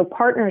 And so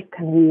partners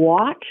can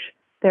watch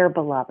their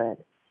beloved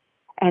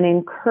and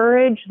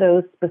encourage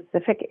those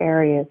specific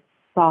areas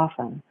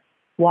soften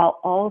while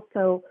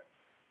also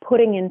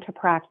putting into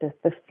practice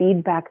the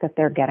feedback that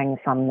they're getting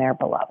from their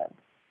beloved.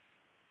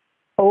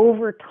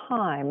 Over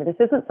time, this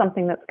isn't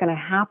something that's going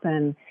to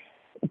happen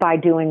by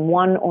doing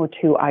 1 or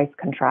 2 ice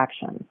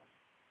contractions.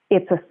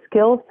 It's a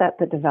skill set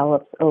that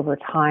develops over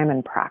time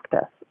and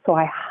practice. So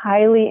I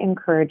highly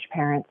encourage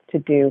parents to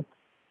do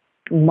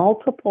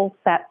multiple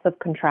sets of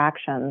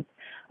contractions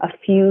a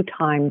few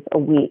times a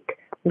week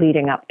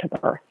leading up to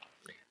birth.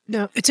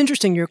 Now, it's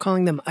interesting you're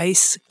calling them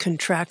ice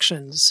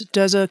contractions.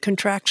 Does a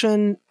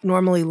contraction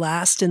normally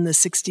last in the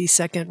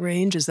 60-second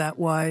range? Is that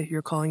why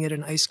you're calling it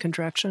an ice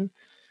contraction?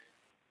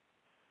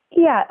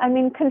 Yeah, I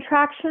mean,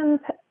 contractions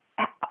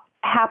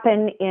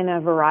happen in a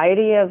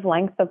variety of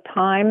lengths of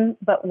time,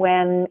 but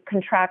when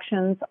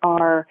contractions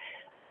are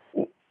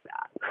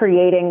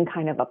creating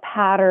kind of a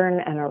pattern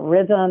and a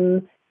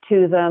rhythm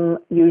to them,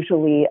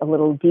 usually a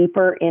little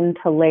deeper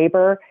into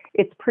labor,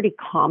 it's pretty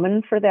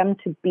common for them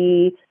to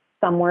be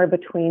somewhere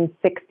between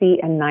 60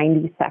 and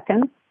 90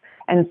 seconds.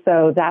 And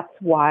so that's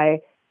why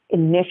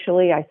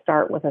initially I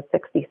start with a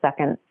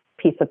 60-second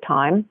piece of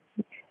time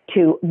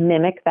to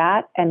mimic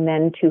that, and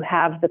then to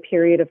have the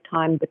period of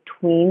time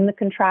between the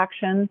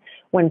contraction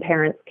when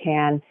parents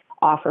can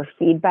offer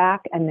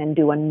feedback and then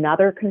do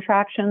another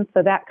contraction.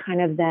 So that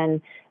kind of then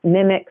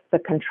mimics the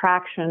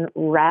contraction,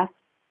 rest,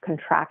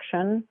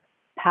 contraction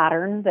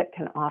pattern that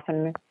can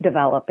often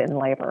develop in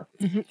labor.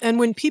 Mm-hmm. And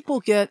when people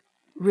get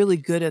really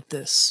good at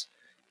this,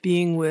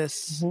 being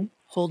with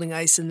holding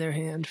ice in their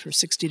hand for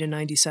 60 to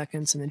 90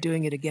 seconds and then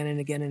doing it again and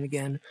again and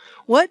again,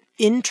 what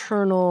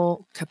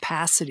internal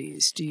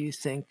capacities do you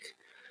think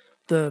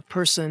the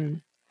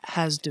person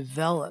has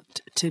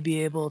developed to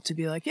be able to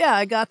be like, yeah,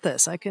 I got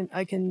this. I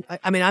mean,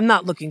 I'm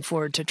not looking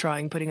forward to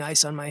putting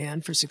ice on my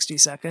hand for 60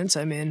 seconds.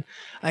 I mean,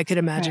 I could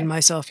imagine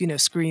myself,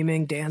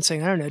 screaming,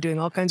 dancing, I don't know, doing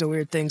all kinds of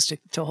weird things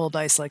to hold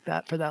ice like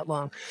that for that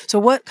long. So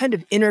what kind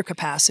of inner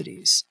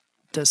capacities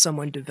does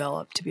someone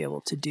develop to be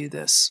able to do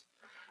this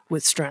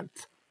with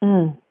strength?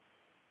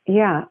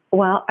 Yeah,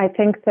 well, I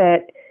think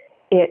that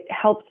it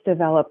helps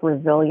develop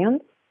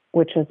resilience,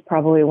 which is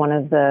probably one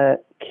of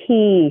the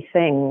key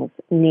things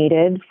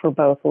needed for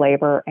both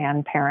labor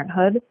and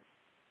parenthood.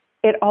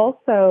 It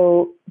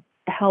also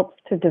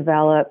helps to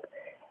develop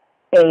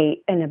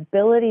an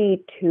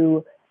ability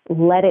to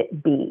let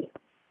it be.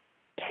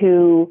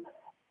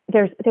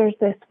 There's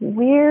this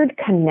weird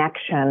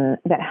connection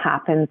that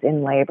happens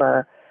in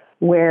labor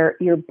where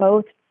you're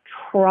both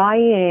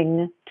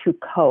trying to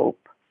cope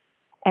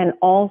and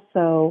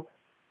also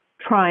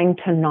trying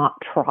to not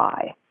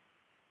try,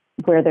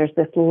 where there's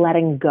this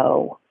letting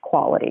go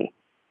quality.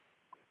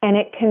 And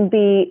it can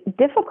be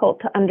difficult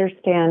to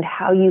understand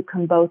how you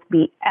can both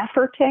be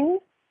efforting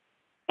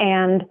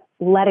and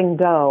letting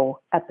go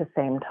at the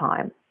same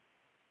time.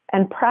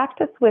 And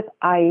practice with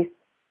ice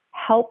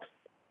helps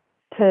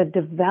to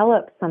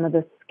develop some of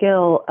the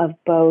skill of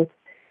both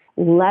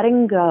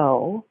letting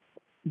go,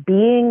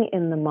 being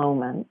in the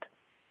moment,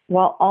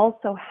 while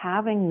also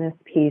having this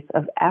piece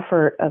of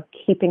effort of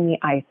keeping the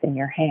ice in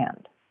your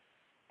hand.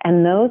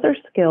 And those are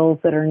skills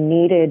that are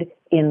needed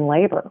in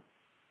labor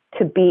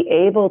to be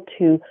able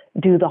to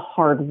do the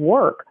hard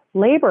work.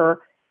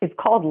 Labor is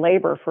called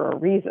labor for a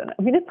reason.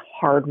 I mean, it's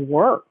hard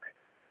work.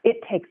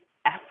 It takes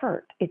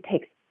effort. It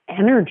takes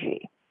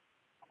energy.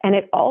 And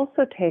it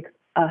also takes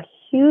a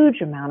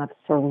huge amount of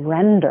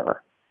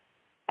surrender.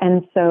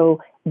 And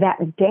so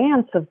that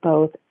dance of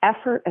both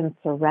effort and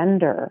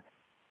surrender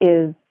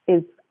is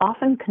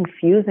often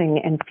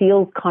confusing and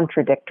feels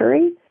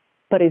contradictory,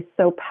 but is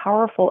so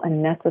powerful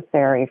and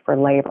necessary for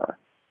labor.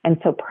 And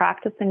so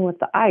practicing with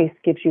the ice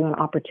gives you an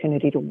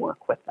opportunity to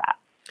work with that.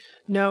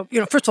 Now,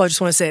 first of all, I just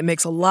want to say it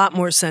makes a lot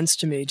more sense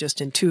to me just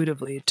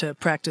intuitively to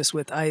practice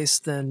with ice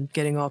than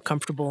getting all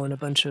comfortable in a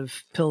bunch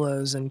of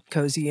pillows and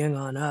cozying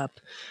on up,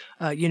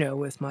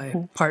 with my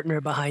partner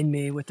behind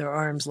me with their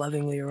arms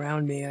lovingly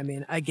around me. I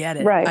mean, I get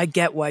it. Right. I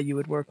get why you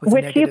would work with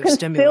a negative stimulus. Which you can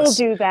stimulus.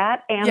 still do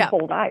that and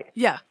hold ice.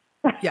 Yeah.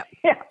 Yeah.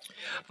 Yeah.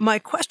 My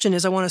question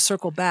is, I want to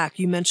circle back.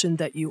 You mentioned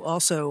that you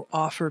also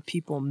offer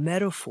people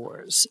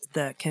metaphors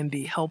that can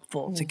be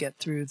helpful to get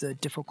through the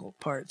difficult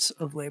parts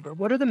of labor.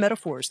 What are the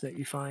metaphors that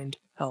you find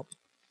help?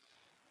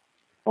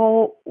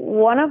 Well,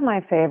 one of my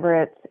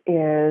favorites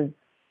is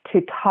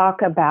to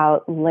talk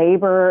about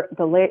labor,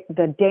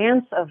 the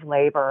dance of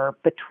labor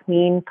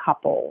between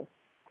couples,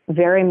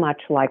 very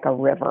much like a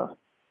river.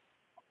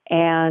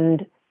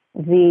 And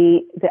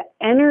the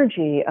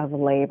energy of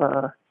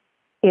labor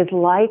is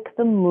like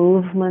the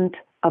movement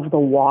of the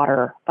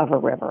water of a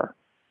river.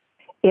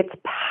 It's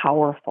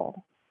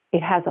powerful.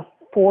 It has a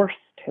force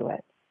to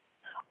it.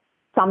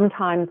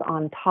 Sometimes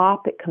on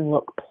top it can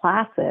look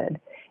placid,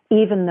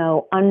 even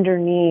though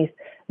underneath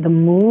the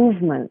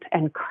movement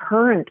and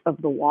current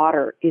of the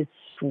water is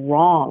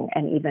strong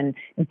and even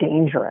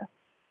dangerous.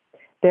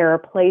 There are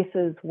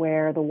places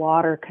where the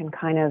water can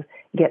kind of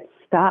get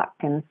stuck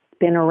and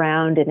spin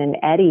around in an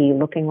eddy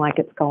looking like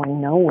it's going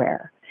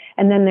nowhere.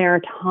 And then there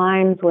are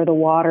times where the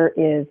water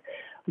is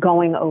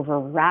going over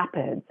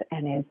rapids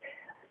and is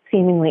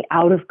seemingly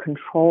out of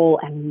control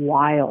and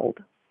wild.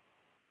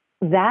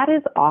 That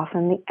is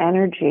often the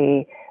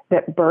energy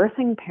that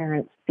birthing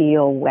parents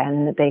feel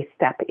when they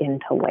step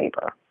into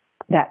labor.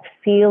 That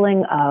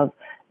feeling of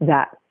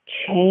that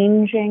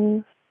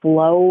changing,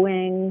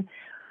 flowing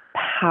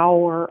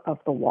power of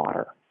the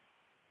water.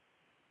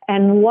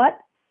 And what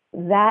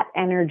that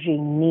energy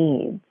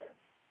needs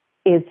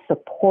is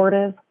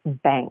supportive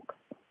banks.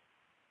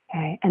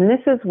 Okay? And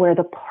this is where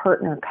the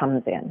partner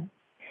comes in,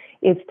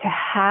 is to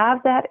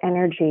have that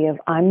energy of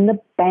I'm the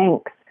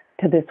banks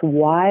to this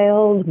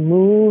wild,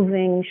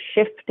 moving,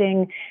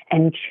 shifting,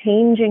 and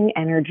changing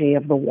energy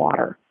of the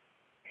water.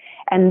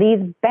 And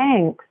these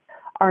banks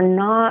are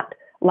not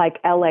like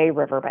LA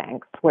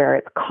riverbanks where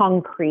it's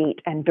concrete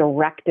and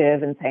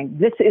directive and saying,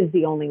 this is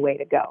the only way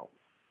to go.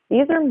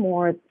 These are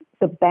more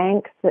the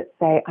banks that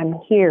say, I'm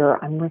here,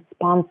 I'm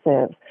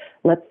responsive.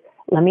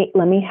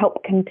 Let me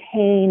help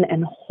contain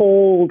and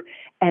hold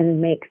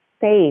and make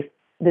safe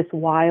this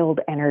wild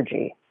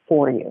energy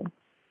for you.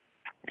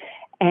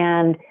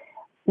 And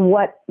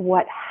what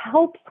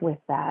helps with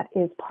that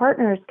is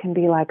partners can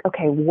be like,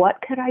 okay,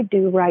 what could I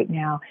do right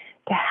now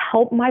to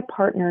help my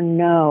partner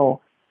know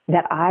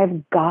that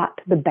I've got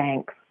the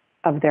banks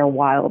of their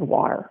wild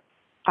water?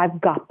 I've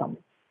got them.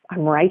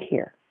 I'm right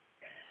here.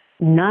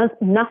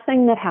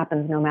 Nothing that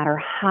happens, no matter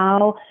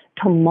how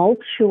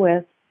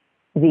tumultuous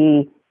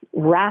the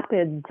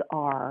rapids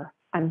are,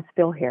 I'm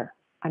still here.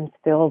 I'm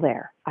still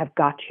there. I've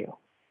got you.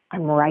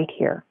 I'm right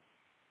here.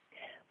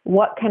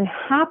 What can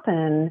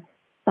happen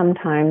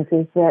sometimes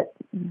is that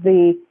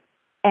the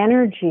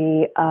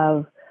energy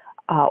of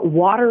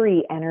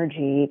watery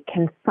energy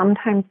can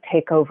sometimes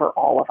take over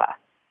all of us.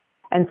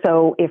 And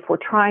so if we're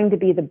trying to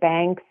be the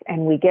banks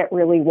and we get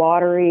really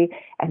watery,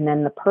 and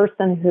then the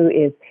person who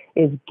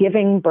is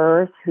giving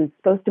birth, who's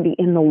supposed to be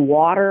in the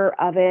water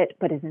of it,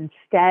 but is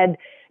instead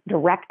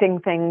directing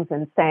things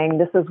and saying,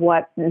 this is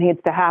what needs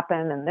to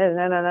happen,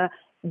 and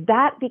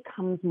that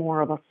becomes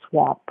more of a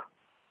swamp.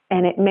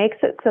 And it makes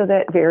it so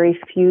that very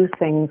few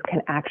things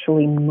can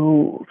actually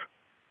move.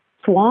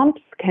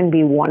 Swamps can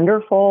be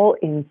wonderful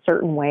in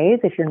certain ways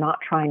if you're not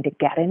trying to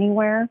get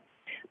anywhere,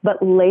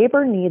 but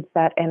labor needs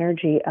that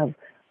energy of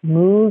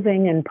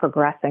moving and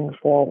progressing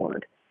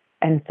forward.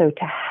 And so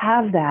to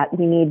have that,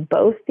 we need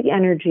both the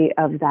energy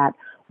of that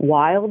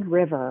wild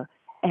river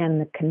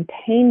and the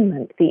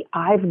containment, the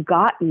I've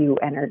got you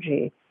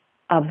energy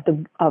of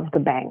the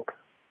banks.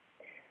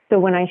 So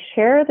when I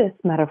share this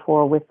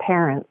metaphor with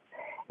parents,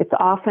 it's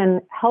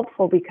often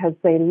helpful because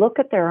they look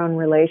at their own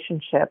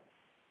relationship,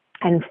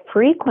 and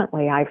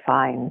frequently I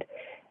find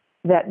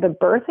that the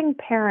birthing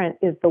parent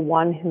is the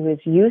one who is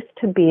used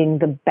to being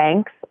the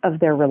banks of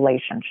their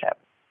relationship.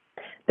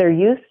 They're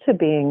used to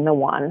being the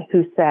one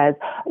who says,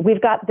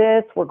 we've got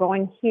this, we're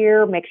going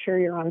here, make sure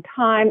you're on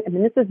time. I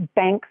mean, this is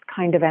banks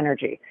kind of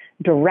energy,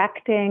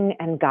 directing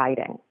and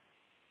guiding.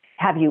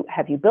 Have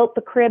you built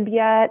the crib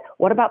yet?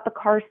 What about the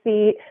car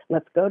seat?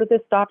 Let's go to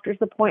this doctor's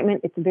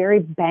appointment. It's very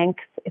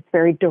banks, it's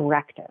very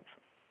directive.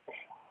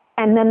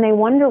 And then they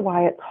wonder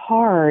why it's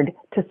hard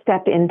to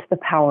step into the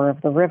power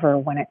of the river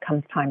when it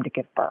comes time to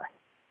give birth.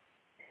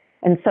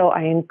 And so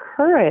I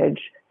encourage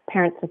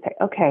parents to say,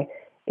 okay,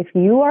 if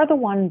you are the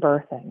one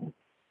birthing,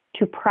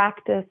 to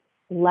practice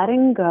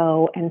letting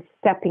go and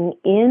stepping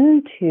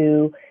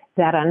into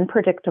that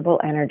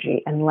unpredictable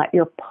energy, and let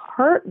your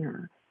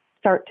partner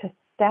start to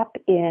step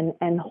in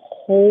and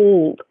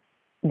hold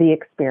the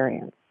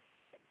experience,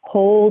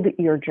 hold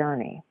your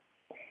journey.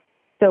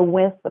 So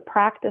with the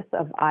practice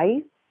of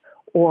ice,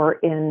 or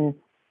in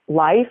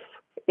life,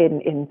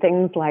 in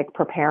things like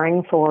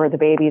preparing for the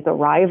baby's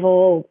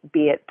arrival,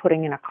 be it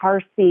putting in a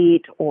car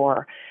seat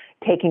or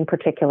taking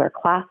particular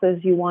classes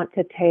you want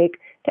to take,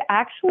 to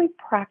actually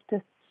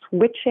practice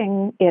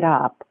switching it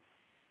up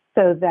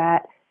so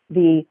that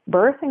the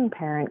birthing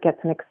parent gets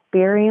an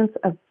experience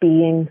of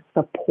being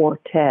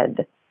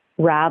supported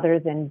rather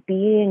than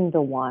being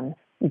the one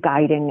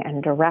guiding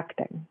and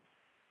directing.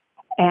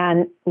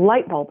 And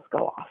light bulbs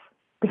go off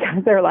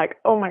because they're like,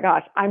 oh my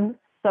gosh, I'm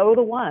so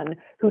the one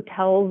who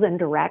tells and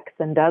directs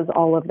and does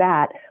all of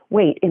that.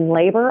 Wait, in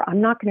labor,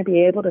 I'm not going to be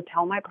able to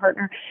tell my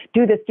partner,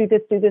 do this, do this,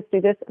 do this, do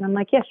this. And I'm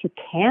like, yes, you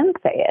can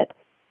say it,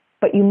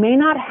 but you may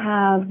not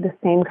have the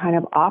same kind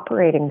of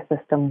operating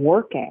system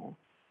working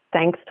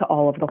thanks to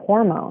all of the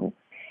hormones.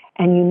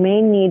 And you may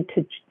need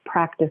to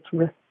practice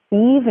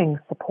receiving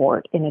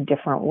support in a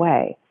different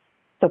way.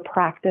 So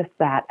practice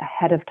that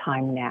ahead of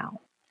time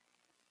now.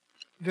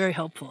 Very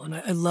helpful. And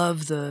I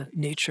love the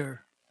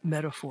nature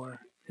metaphor.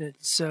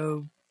 It's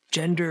so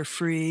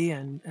gender-free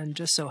and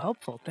just so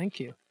helpful. Thank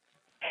you.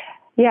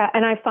 Yeah,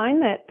 and I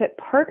find that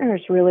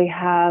partners really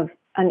have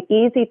an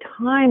easy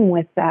time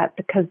with that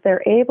because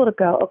they're able to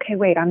go, okay,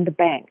 wait, I'm the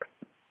banks.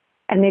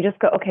 And they just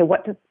go, okay,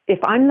 if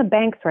I'm the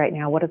banks right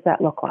now, what does that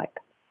look like?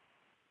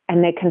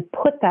 And they can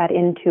put that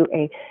into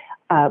a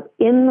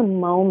in the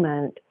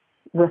moment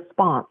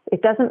response.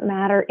 It doesn't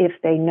matter if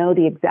they know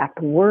the exact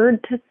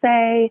word to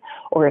say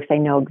or if they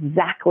know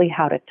exactly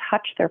how to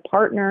touch their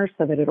partner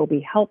so that it'll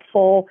be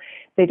helpful.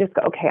 They just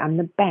go, okay, I'm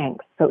the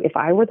banks. So if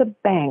I were the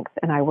banks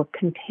and I were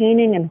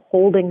containing and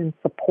holding and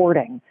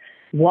supporting,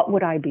 what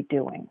would I be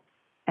doing?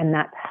 And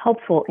that's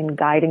helpful in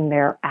guiding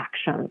their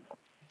actions.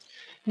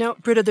 Now,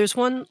 Britta, there's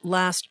one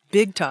last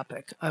big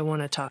topic I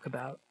want to talk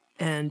about,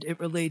 and it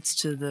relates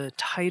to the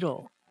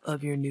title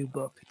of your new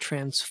book,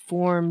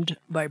 Transformed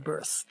by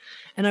Birth.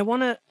 And I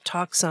want to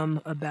talk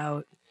some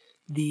about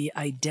the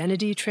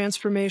identity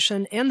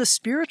transformation and the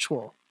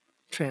spiritual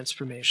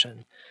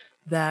transformation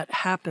that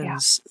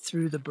happens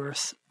through the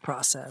birth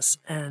process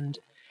and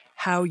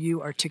how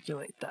you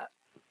articulate that.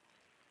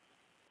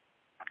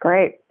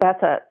 Great.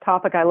 That's a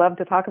topic I love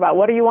to talk about.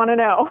 What do you want to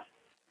know?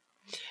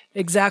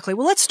 Exactly.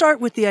 Well, let's start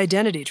with the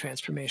identity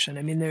transformation.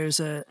 I mean, there's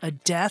a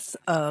death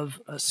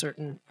of a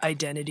certain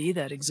identity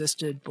that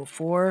existed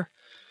before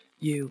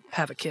you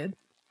have a kid.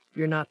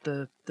 You're not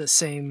the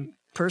same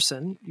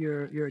person.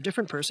 You're a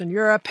different person.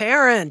 You're a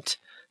parent.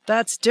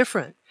 That's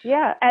different.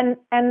 Yeah, and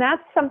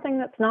that's something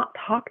that's not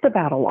talked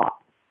about a lot.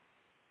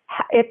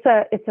 It's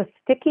a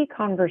sticky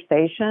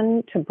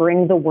conversation to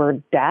bring the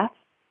word death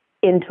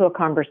into a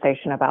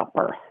conversation about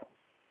birth.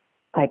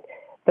 Like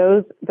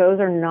those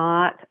are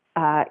not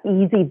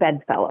easy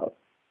bedfellows,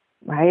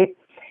 right?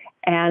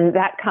 And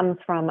that comes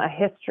from a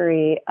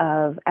history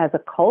of, as a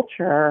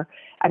culture,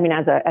 I mean,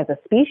 as a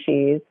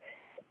species,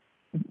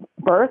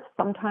 birth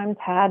sometimes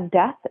had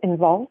death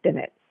involved in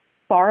it,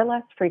 far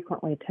less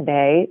frequently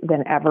today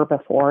than ever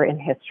before in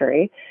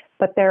history,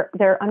 but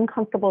they're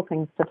uncomfortable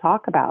things to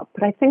talk about.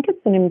 But I think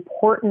it's an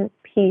important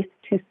piece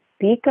to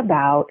speak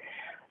about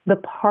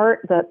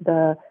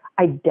the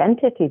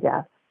identity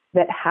death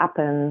that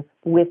happens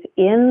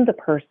within the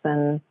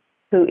person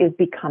who is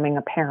becoming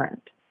a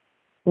parent.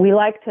 We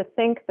like to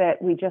think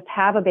that we just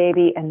have a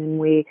baby and then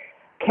we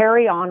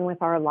carry on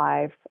with our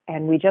life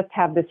and we just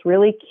have this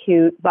really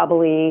cute,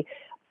 bubbly,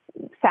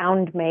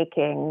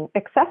 sound-making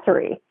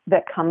accessory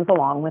that comes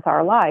along with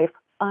our life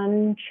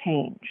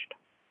unchanged.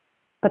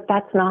 But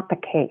that's not the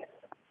case.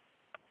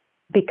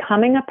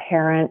 Becoming a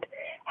parent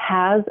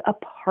has a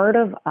part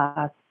of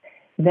us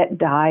that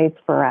dies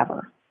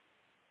forever.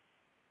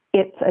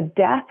 It's a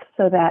death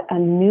so that a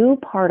new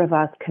part of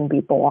us can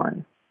be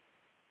born.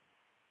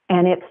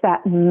 And it's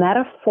that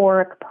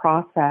metaphoric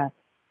process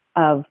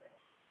of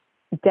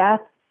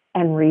death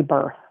and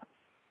rebirth.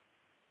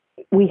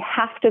 We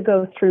have to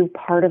go through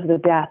part of the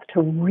death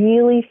to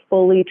really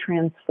fully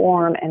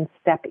transform and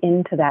step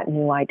into that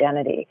new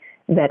identity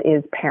that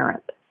is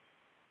parent.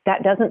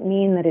 That doesn't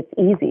mean that it's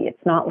easy.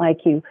 It's not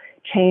like you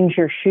change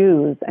your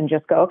shoes and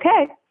just go,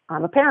 okay,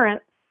 I'm a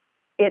parent.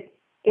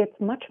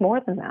 It's much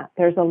more than that.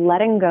 There's a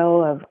letting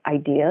go of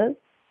ideas.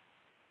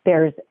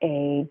 There's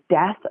a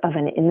death of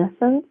an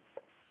innocence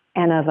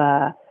and of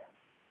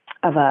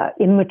a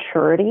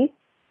immaturity.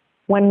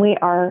 When we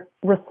are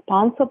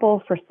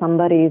responsible for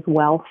somebody's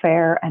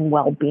welfare and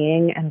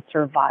well-being and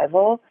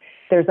survival,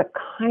 there's a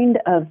kind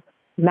of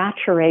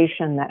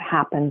maturation that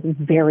happens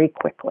very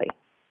quickly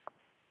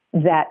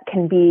that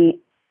can be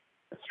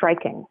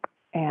striking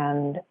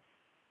and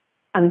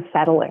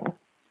unsettling.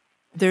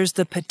 There's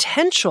the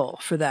potential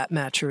for that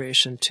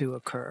maturation to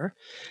occur.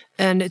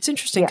 And it's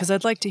interesting because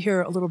I'd like to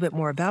hear a little bit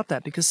more about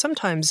that, because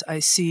sometimes I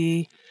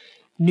see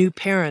new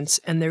parents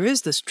and there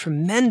is this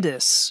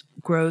tremendous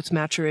growth,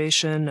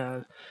 maturation,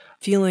 a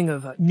feeling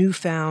of a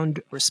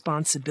newfound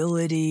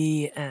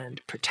responsibility and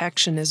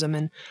protectionism.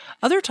 And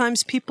other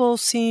times people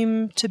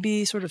seem to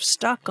be sort of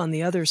stuck on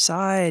the other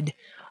side,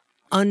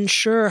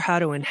 unsure how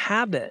to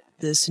inhabit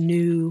this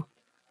new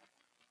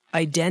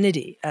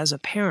identity as a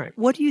parent.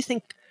 What do you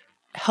think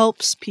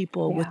helps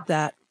people with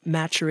that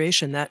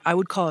maturation, that I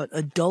would call it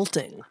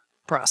adulting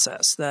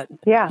process that,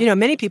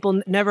 many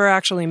people never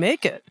actually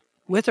make it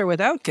with or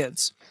without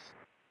kids?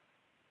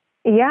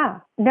 Yeah,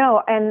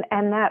 no, and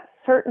that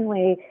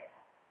certainly,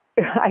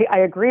 I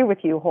agree with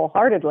you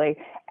wholeheartedly.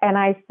 And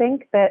I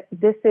think that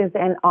this is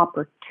an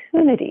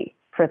opportunity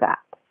for that.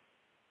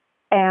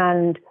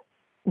 And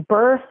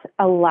birth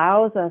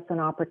allows us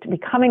an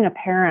opportunity, becoming a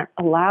parent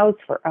allows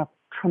for a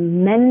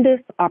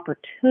tremendous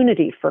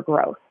opportunity for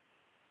growth,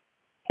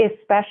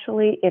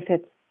 especially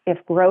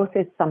if growth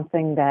is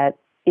something that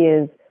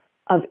is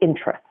of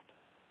interest.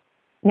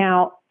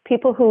 Now,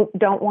 people who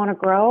don't want to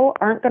grow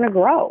aren't going to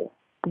grow.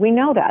 We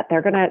know that.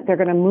 They're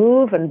going to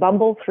move and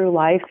bumble through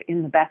life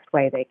in the best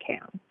way they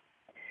can.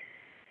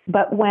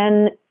 But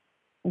when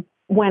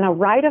a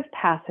rite of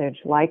passage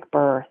like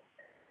birth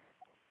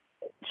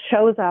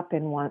shows up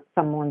in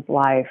someone's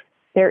life,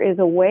 there is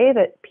a way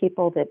that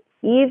people, that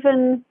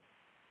even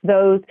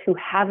those who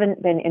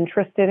haven't been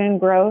interested in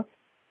growth,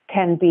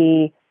 can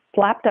be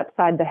slapped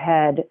upside the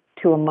head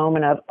to a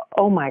moment of,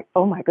 oh my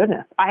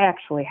goodness, I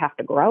actually have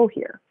to grow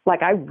here.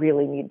 Like, I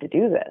really need to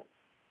do this.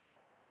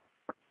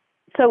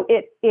 So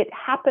it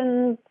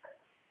happens,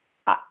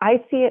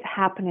 I see it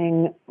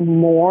happening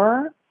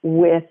more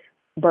with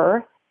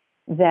birth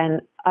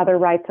than other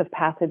rites of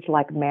passage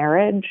like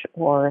marriage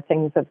or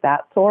things of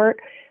that sort,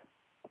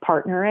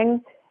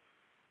 partnering.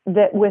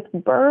 That with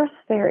birth,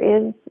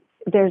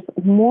 there's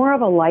more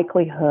of a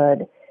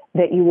likelihood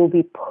that you will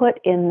be put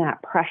in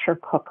that pressure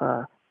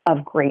cooker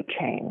of great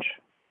change.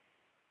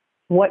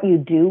 What you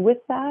do with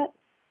that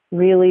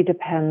really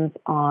depends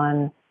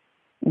on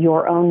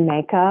your own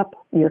makeup,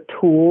 your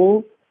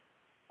tools,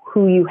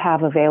 who you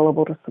have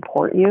available to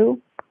support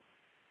you,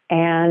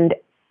 and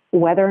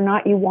whether or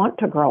not you want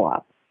to grow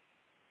up.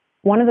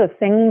 One of the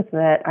things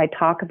that I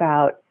talk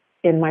about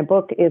in my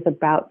book is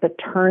about the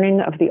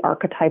turning of the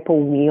archetypal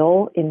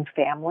wheel in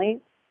families.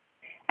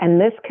 And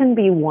this can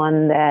be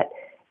one that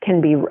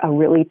can be a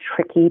really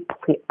tricky,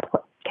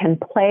 can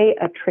play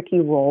a tricky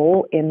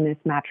role in this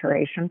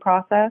maturation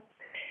process.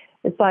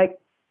 It's like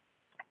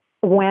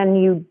when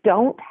you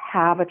don't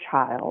have a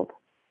child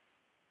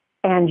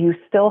and you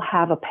still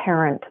have a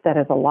parent that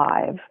is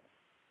alive,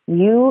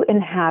 you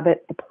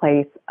inhabit the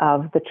place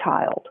of the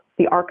child,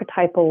 the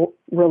archetypal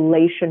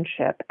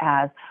relationship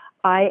as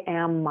I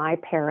am my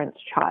parent's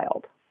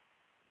child.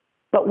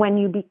 But when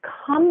you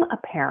become a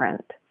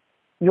parent,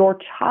 your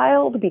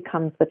child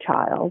becomes the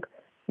child,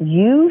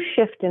 you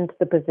shift into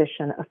the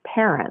position of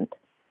parent,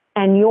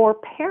 and your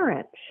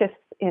parent shifts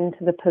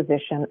into the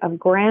position of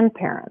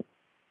grandparent.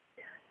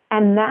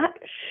 And that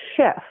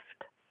shift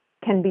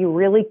can be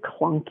really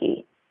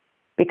clunky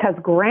because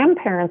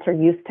grandparents are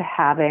used to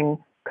having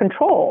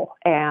control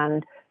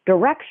and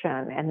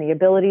direction and the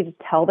ability to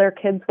tell their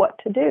kids what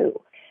to do.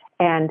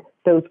 And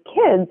those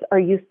kids are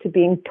used to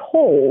being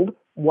told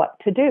what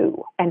to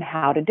do and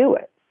how to do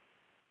it.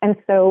 And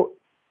so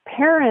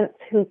parents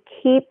who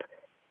keep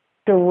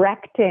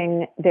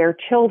directing their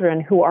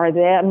children, who are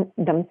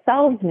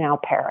themselves now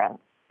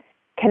parents,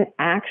 can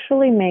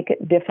actually make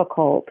it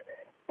difficult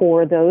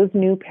for those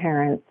new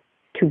parents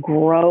to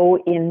grow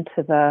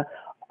into the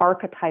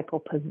archetypal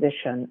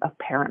position of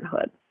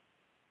parenthood.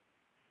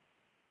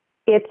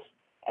 it's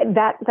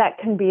that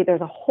can be,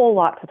 there's a whole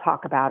lot to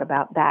talk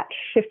about that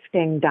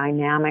shifting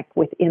dynamic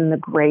within the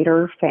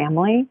greater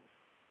family,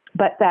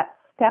 but that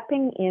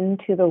stepping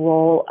into the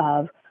role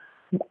of,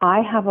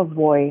 I have a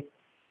voice,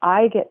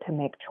 I get to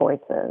make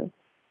choices,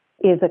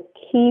 is a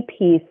key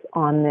piece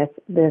on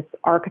this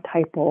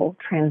archetypal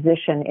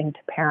transition into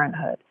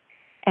parenthood,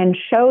 and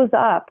shows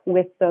up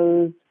with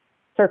those,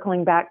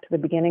 circling back to the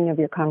beginning of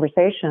your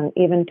conversation,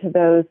 even to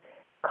those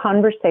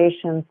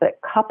conversations that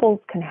couples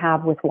can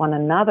have with one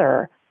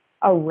another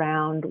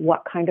around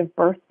what kind of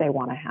birth they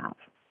want to have.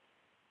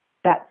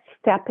 That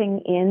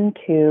stepping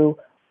into,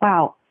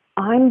 wow,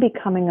 I'm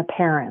becoming a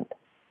parent.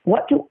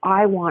 What do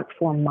I want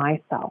for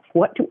myself?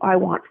 What do I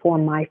want for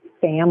my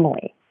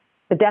family?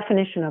 The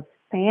definition of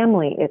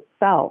family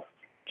itself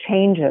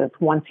changes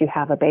once you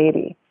have a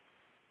baby.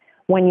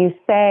 When you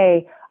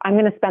say, I'm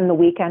going to spend the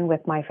weekend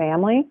with my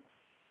family,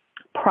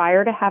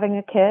 prior to having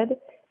a kid,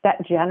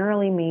 that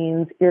generally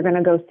means you're going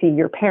to go see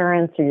your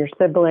parents or your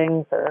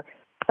siblings or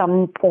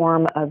some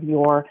form of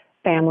your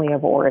family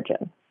of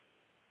origin.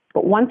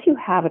 But once you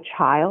have a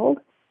child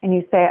and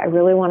you say, I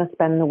really want to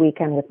spend the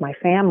weekend with my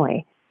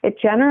family, it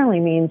generally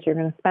means you're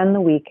going to spend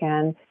the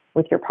weekend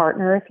with your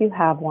partner if you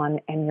have one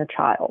and your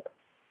child.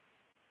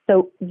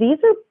 So these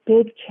are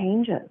big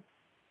changes,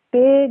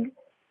 big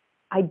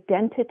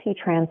identity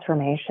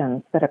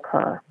transformations that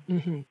occur.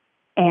 Mm-hmm.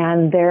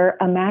 And they're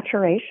a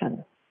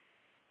maturation.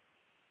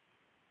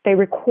 They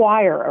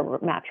require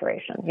a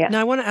maturation, yes.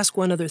 Now, I want to ask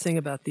one other thing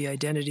about the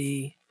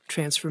identity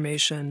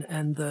transformation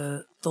and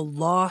the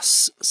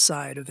loss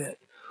side of it.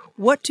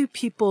 What do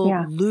people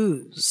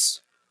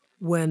lose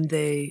when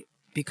they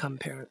become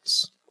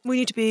parents? We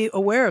need to be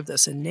aware of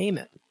this and name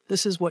it.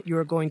 This is what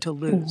you're going to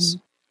lose.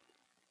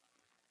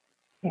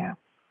 Mm-hmm. Yeah.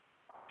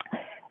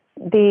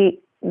 The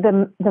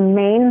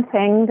main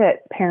thing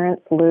that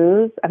parents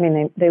lose, I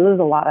mean, they lose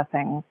a lot of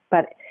things,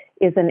 but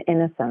is an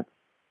innocence.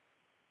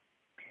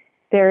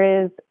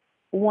 There is,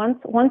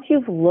 once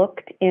you've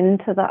looked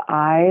into the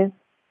eyes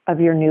of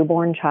your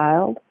newborn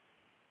child,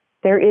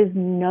 there is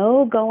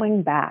no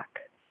going back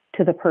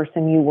to the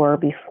person you were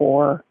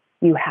before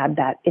you had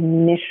that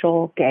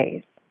initial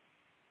gaze.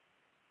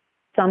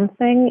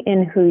 Something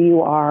in who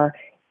you are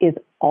is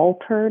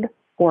altered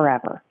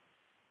forever.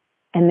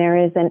 And there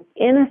is an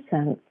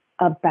innocence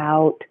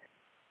about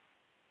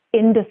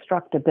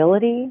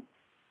indestructibility,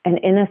 an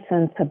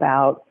innocence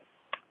about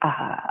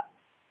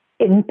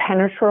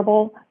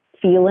impenetrable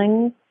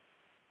feelings.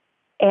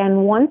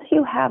 And once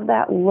you have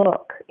that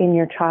look in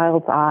your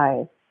child's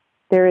eyes,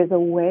 there is a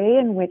way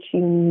in which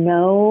you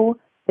know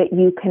that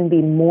you can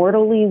be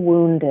mortally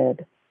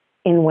wounded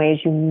in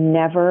ways you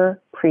never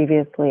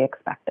previously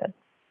expected.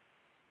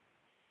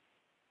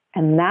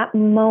 And that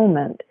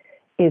moment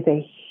is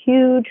a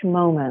huge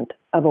moment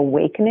of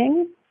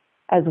awakening,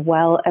 as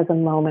well as a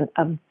moment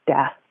of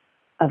death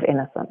of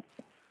innocence.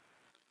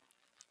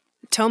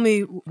 Tell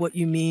me what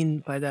you mean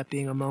by that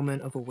being a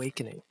moment of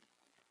awakening.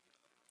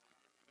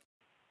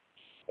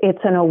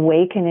 It's an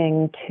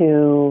awakening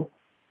to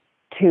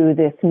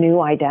this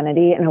new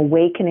identity, an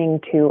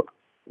awakening to,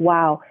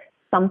 wow,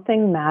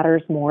 something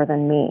matters more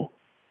than me.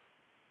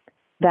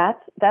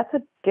 That's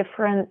a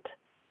different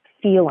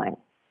feeling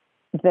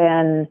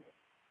than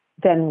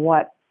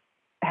what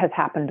has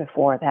happened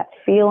before. That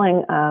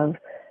feeling of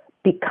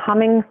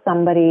becoming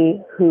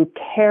somebody who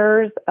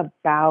cares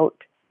about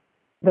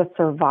the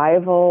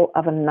survival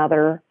of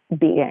another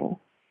being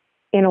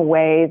in a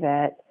way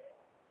that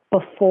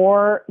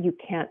before you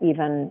can't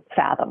even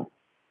fathom.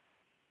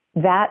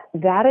 That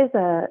is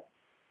a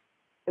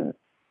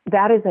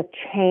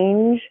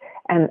change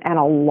and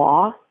a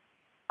loss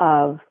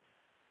of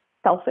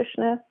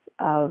selfishness,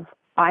 of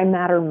I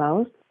matter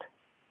most,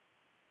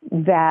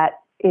 that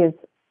is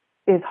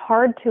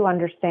hard to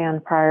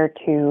understand prior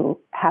to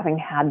having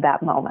had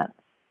that moment.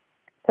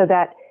 So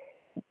that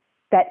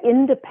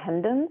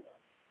independence,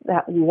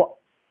 that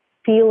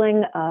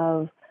feeling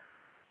of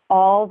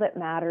all that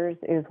matters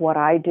is what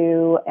I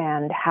do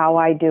and how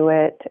I do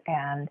it,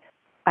 and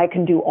I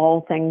can do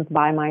all things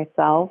by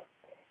myself,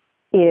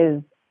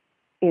 is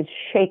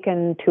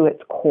shaken to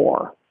its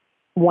core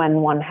when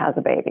one has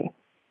a baby,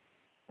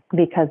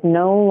 because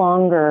no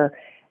longer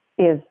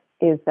is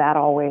that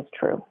always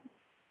true.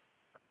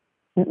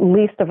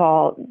 Least of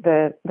all,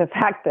 the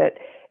fact that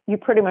you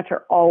pretty much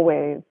are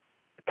always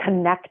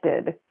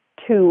connected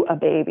to a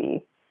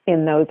baby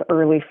in those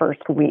early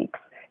first weeks.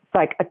 It's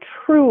like a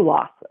true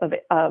loss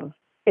of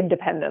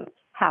independence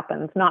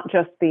happens, not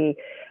just the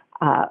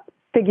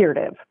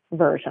figurative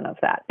version of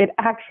that. It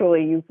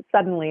actually, you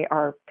suddenly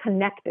are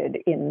connected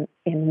in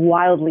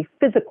wildly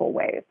physical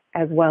ways,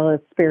 as well as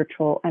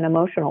spiritual and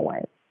emotional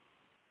ways.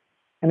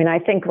 I mean, I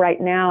think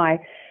right now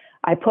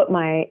I put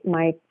my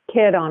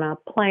kid on a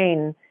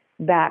plane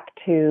back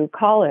to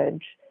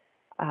college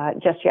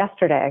just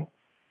yesterday,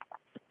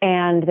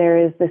 and there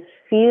is this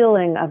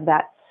feeling of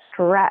that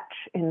stretch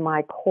in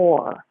my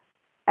core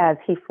as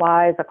he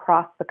flies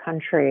across the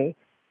country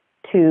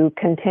to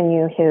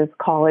continue his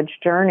college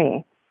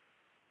journey.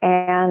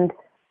 And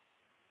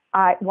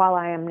while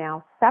I am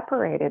now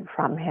separated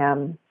from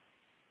him,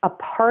 a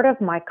part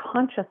of my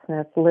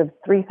consciousness lives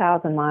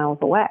 3,000 miles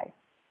away.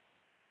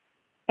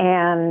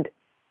 And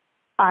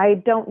I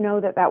don't know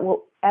that that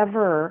will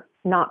ever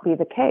not be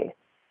the case.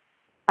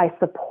 I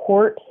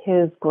support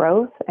his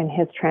growth and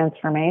his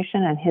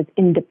transformation and his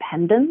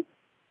independence,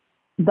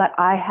 but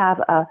I have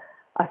a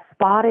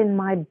spot in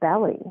my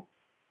belly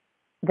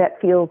that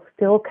feels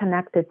still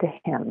connected to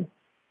him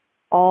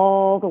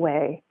all the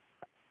way,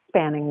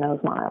 spanning those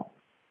miles.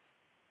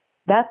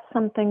 That's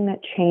something that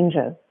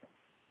changes.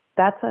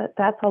 That's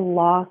a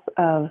loss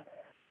of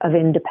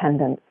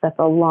independence. That's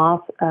a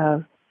loss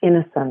of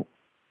innocence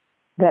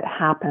that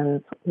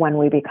happens when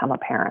we become a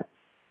parent.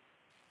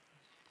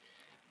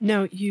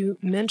 Now, you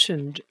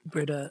mentioned,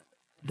 Britta,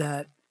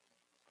 that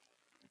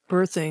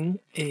birthing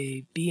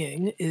a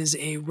being is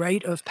a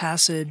rite of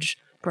passage,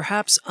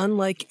 perhaps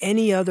unlike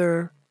any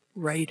other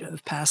rite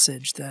of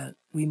passage that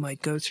we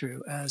might go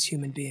through as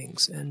human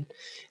beings. And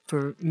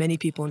for many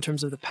people, in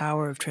terms of the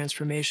power of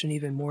transformation,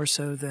 even more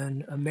so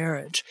than a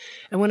marriage.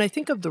 And when I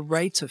think of the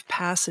rites of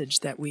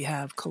passage that we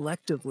have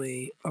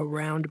collectively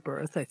around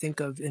birth, I think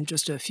of, in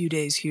just a few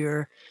days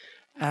here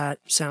at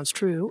Sounds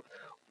True,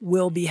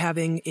 we'll be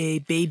having a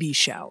baby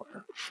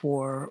shower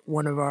for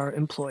one of our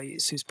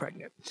employees who's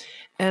pregnant.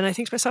 And I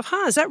think to myself,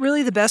 is that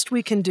really the best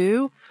we can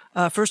do?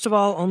 First of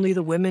all, only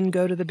the women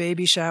go to the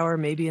baby shower.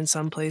 Maybe in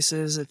some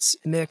places it's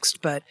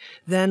mixed, but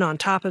then on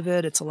top of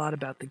it, it's a lot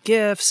about the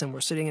gifts and we're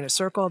sitting in a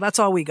circle. That's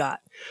all we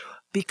got.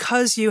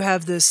 Because you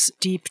have this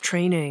deep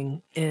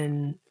training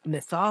in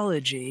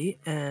mythology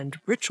and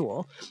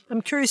ritual,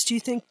 I'm curious, do you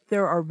think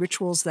there are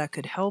rituals that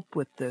could help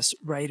with this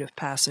rite of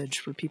passage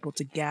for people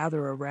to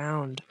gather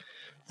around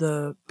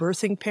the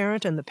birthing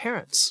parent and the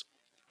parents?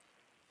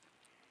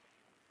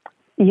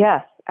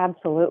 Yes,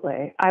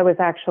 absolutely. I was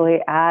actually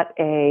at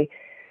a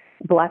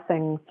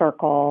blessing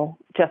circle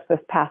just this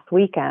past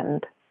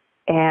weekend,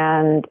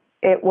 and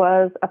it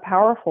was a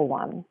powerful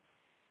one.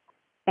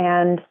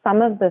 And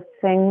some of the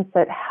things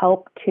that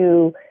help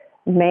to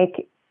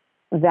make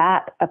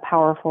that a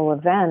powerful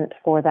event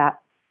for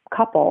that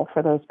couple,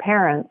 for those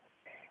parents,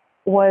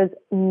 was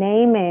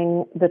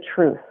naming the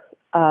truth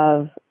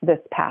of this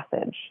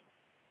passage.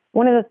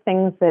 One of the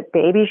things that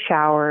baby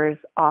showers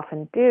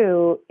often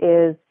do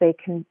is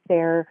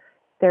they're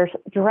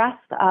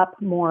dressed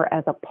up more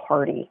as a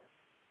party.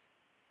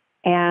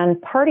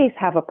 And parties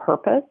have a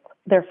purpose.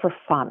 They're for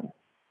fun.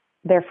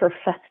 They're for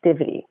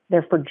festivity.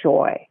 They're for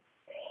joy.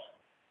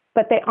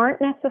 But they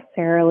aren't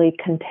necessarily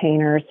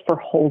containers for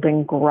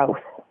holding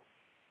growth.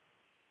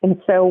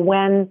 And so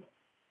when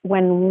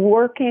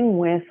working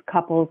with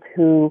couples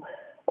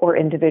or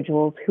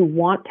individuals who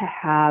want to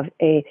have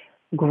a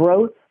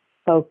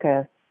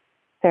growth-focused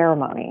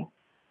ceremony,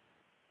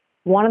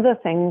 one of the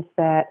things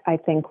that I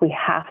think we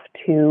have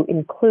to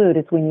include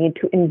is we need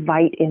to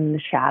invite in the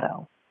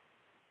shadow.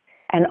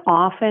 And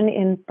often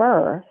in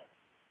birth,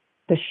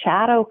 the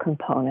shadow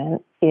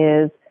component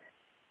is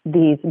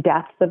these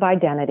deaths of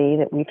identity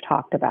that we've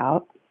talked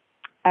about,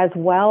 as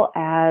well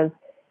as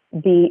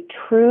the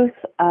truth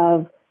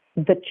of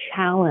the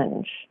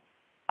challenge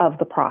of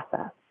the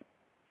process.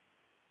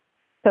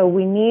 So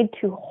we need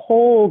to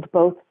hold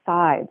both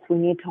sides. We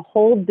need to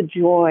hold the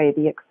joy,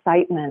 the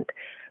excitement,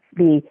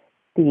 the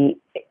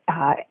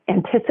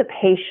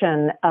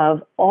anticipation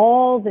of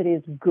all that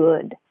is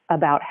good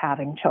about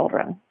having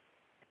children,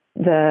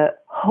 the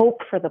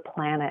hope for the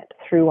planet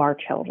through our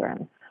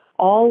children.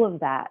 All of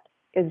that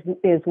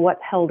is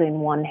what's held in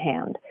one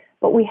hand.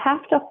 But we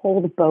have to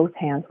hold both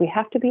hands. We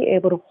have to be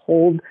able to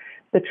hold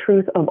the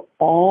truth of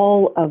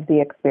all of the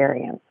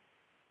experience.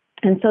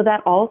 And so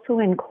that also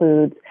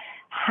includes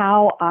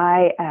how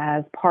I,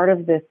 as part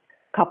of this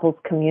couples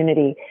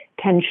community,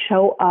 can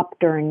show up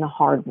during the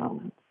hard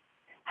moments.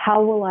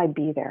 How will I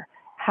be there?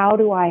 How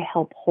do I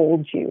help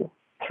hold you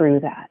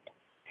through that?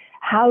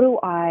 How do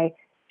I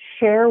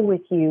share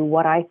with you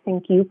what I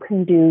think you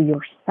can do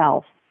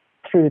yourself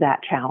through that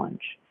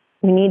challenge?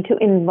 We need to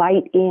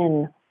invite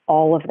in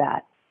all of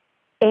that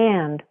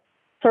and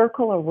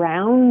circle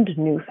around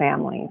new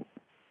families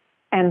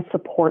and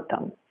support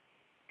them.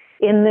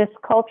 In this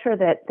culture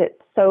that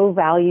so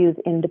values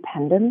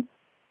independence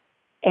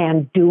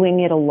and doing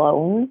it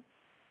alone,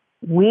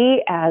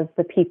 we as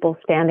the people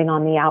standing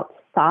on the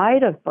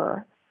outside of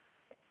birth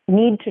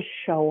need to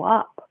show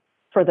up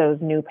for those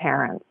new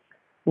parents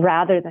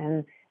rather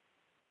than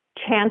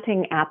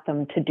chanting at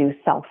them to do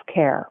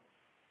self-care.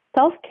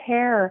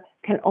 Self-care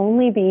can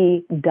only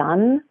be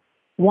done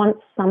once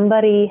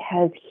somebody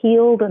has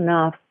healed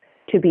enough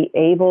to be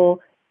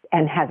able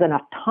and has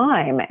enough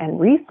time and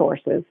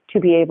resources to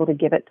be able to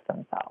give it to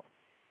themselves.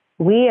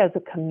 We as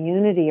a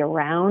community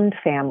around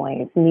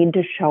families need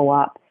to show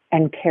up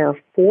and care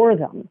for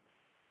them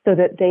so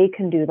that they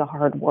can do the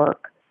hard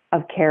work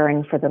of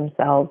caring for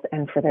themselves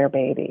and for their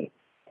baby.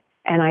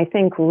 And I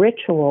think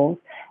rituals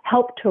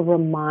help to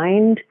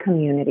remind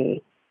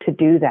community to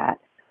do that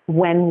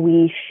when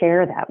we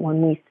share that,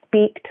 when we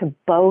speak to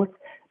both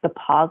the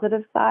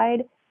positive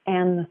side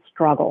and the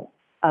struggle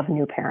of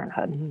new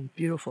parenthood.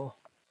 Beautiful.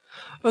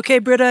 Okay,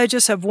 Britta, I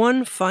just have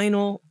one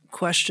final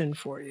question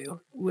for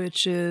you,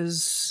 which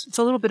is, it's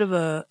a little bit of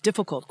a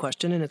difficult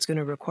question, and it's going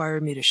to require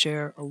me to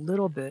share a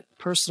little bit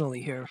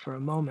personally here for a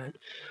moment,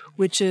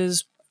 which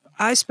is,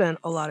 I spent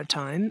a lot of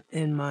time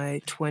in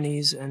my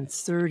 20s and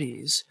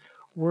 30s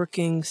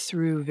working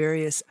through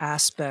various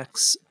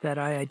aspects that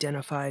I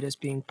identified as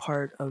being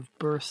part of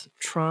birth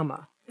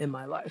trauma in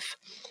my life.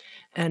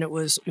 And it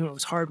was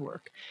hard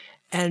work.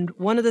 And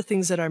one of the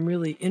things that I'm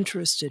really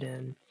interested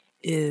in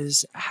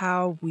is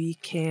how we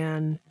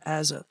can,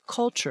 as a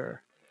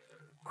culture,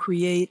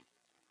 create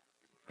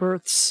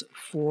births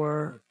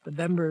for the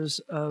members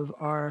of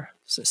our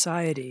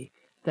society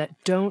that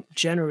don't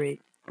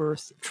generate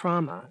birth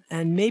trauma.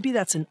 And maybe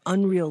that's an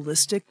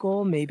unrealistic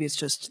goal. Maybe it's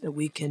just that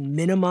we can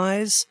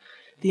minimize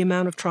the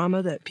amount of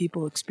trauma that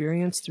people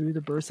experience through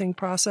the birthing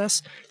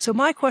process. So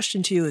my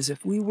question to you is,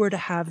 if we were to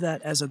have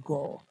that as a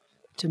goal,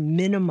 to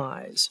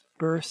minimize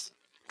birth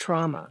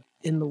trauma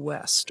in the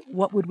West,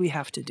 what would we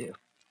have to do?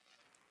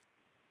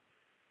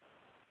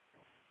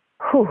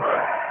 Whew.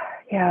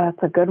 Yeah,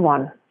 that's a good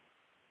one.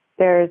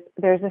 There's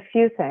a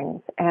few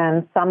things,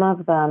 and some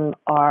of them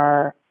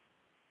are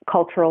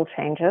cultural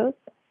changes.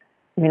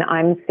 I mean,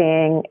 I'm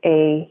seeing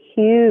a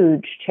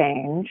huge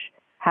change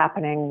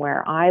happening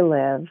where I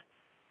live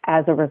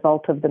as a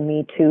result of the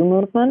Me Too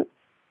movement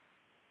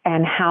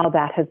and how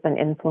that has been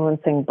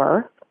influencing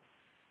birth,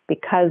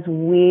 because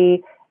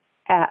we,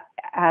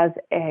 as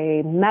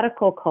a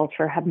medical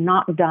culture, have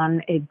not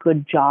done a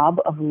good job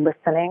of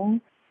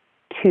listening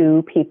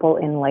to people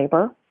in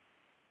labor.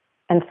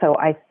 And so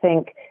I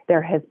think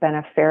there has been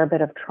a fair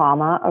bit of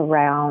trauma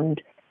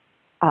around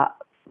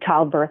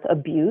childbirth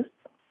abuse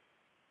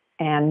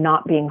and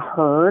not being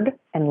heard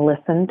and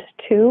listened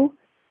to.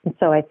 And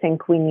so I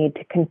think we need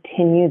to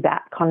continue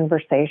that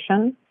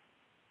conversation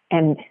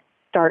and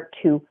start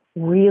to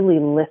really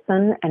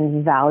listen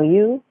and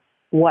value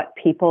what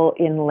people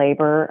in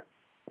labor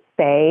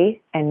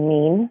say and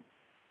mean,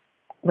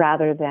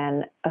 rather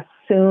than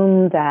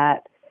assume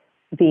that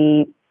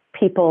the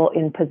people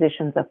in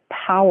positions of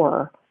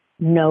power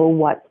know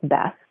what's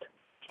best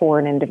for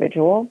an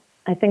individual.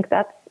 I think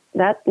that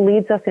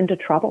leads us into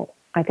trouble.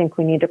 I think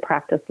we need to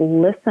practice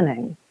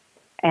listening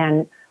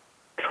and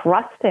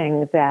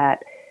trusting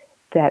that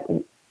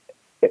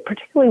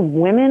particularly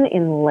women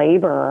in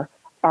labor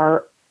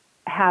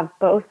have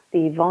both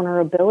the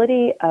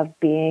vulnerability of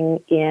being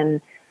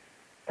in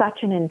such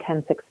an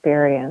intense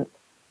experience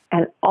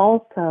and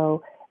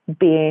also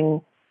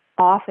being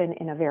often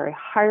in a very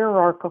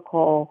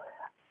hierarchical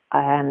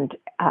and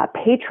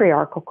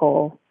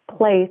patriarchal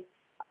place,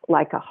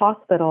 like a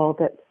hospital,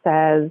 that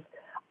says,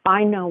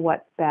 I know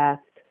what's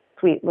best,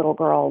 sweet little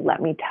girl,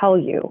 let me tell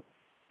you.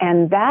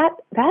 And that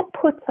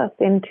puts us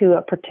into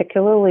a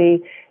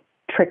particularly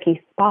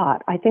tricky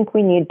spot. I think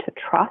we need to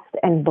trust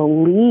and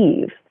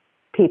believe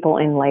people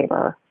in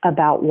labor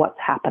about what's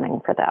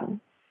happening for them.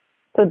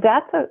 So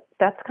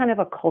that's kind of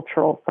a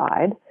cultural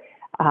side.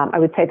 I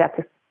would say that's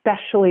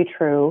especially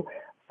true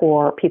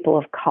for people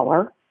of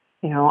color.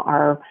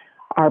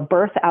 Our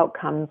birth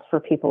outcomes for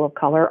people of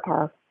color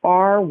are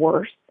far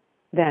worse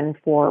than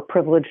for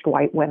privileged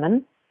white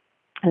women.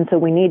 And so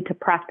we need to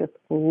practice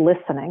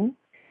listening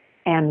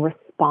and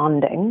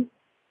responding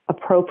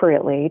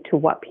appropriately to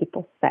what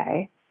people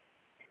say.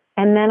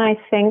 And then I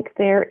think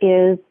there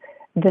is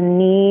the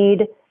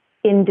need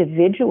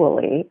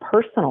individually,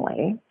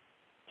 personally,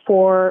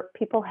 for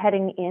people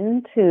heading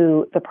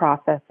into the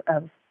process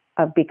of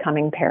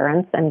becoming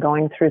parents and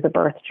going through the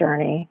birth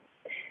journey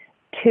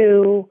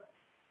to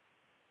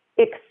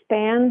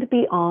expand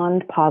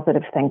beyond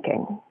positive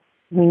thinking.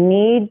 We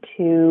need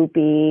to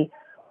be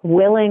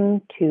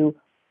willing to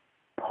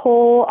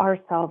pull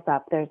ourselves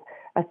up. There's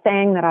a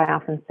saying that I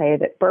often say,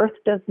 that birth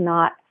does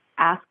not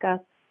ask us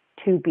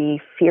to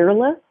be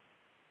fearless.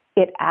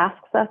 It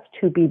asks us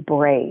to be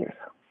brave.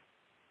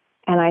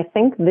 And I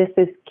think this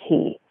is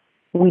key.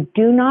 We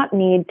do not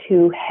need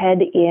to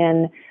head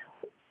in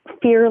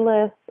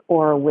fearless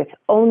or with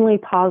only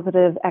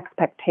positive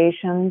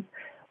expectations.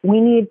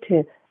 We need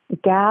to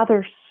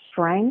gather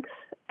strength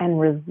and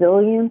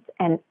resilience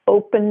and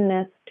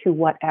openness to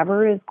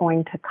whatever is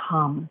going to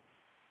come,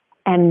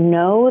 and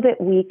know that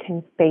we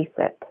can face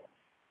it.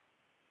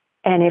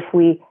 And if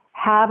we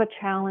have a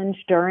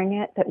challenge during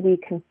it, that we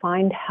can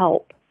find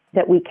help,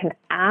 that we can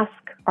ask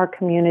our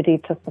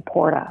community to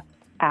support us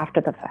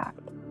after the fact.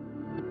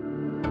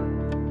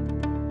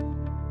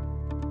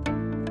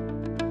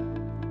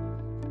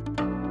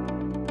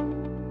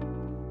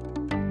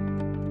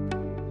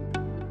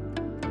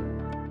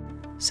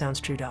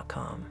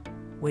 SoundsTrue.com,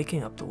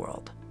 waking up the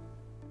world.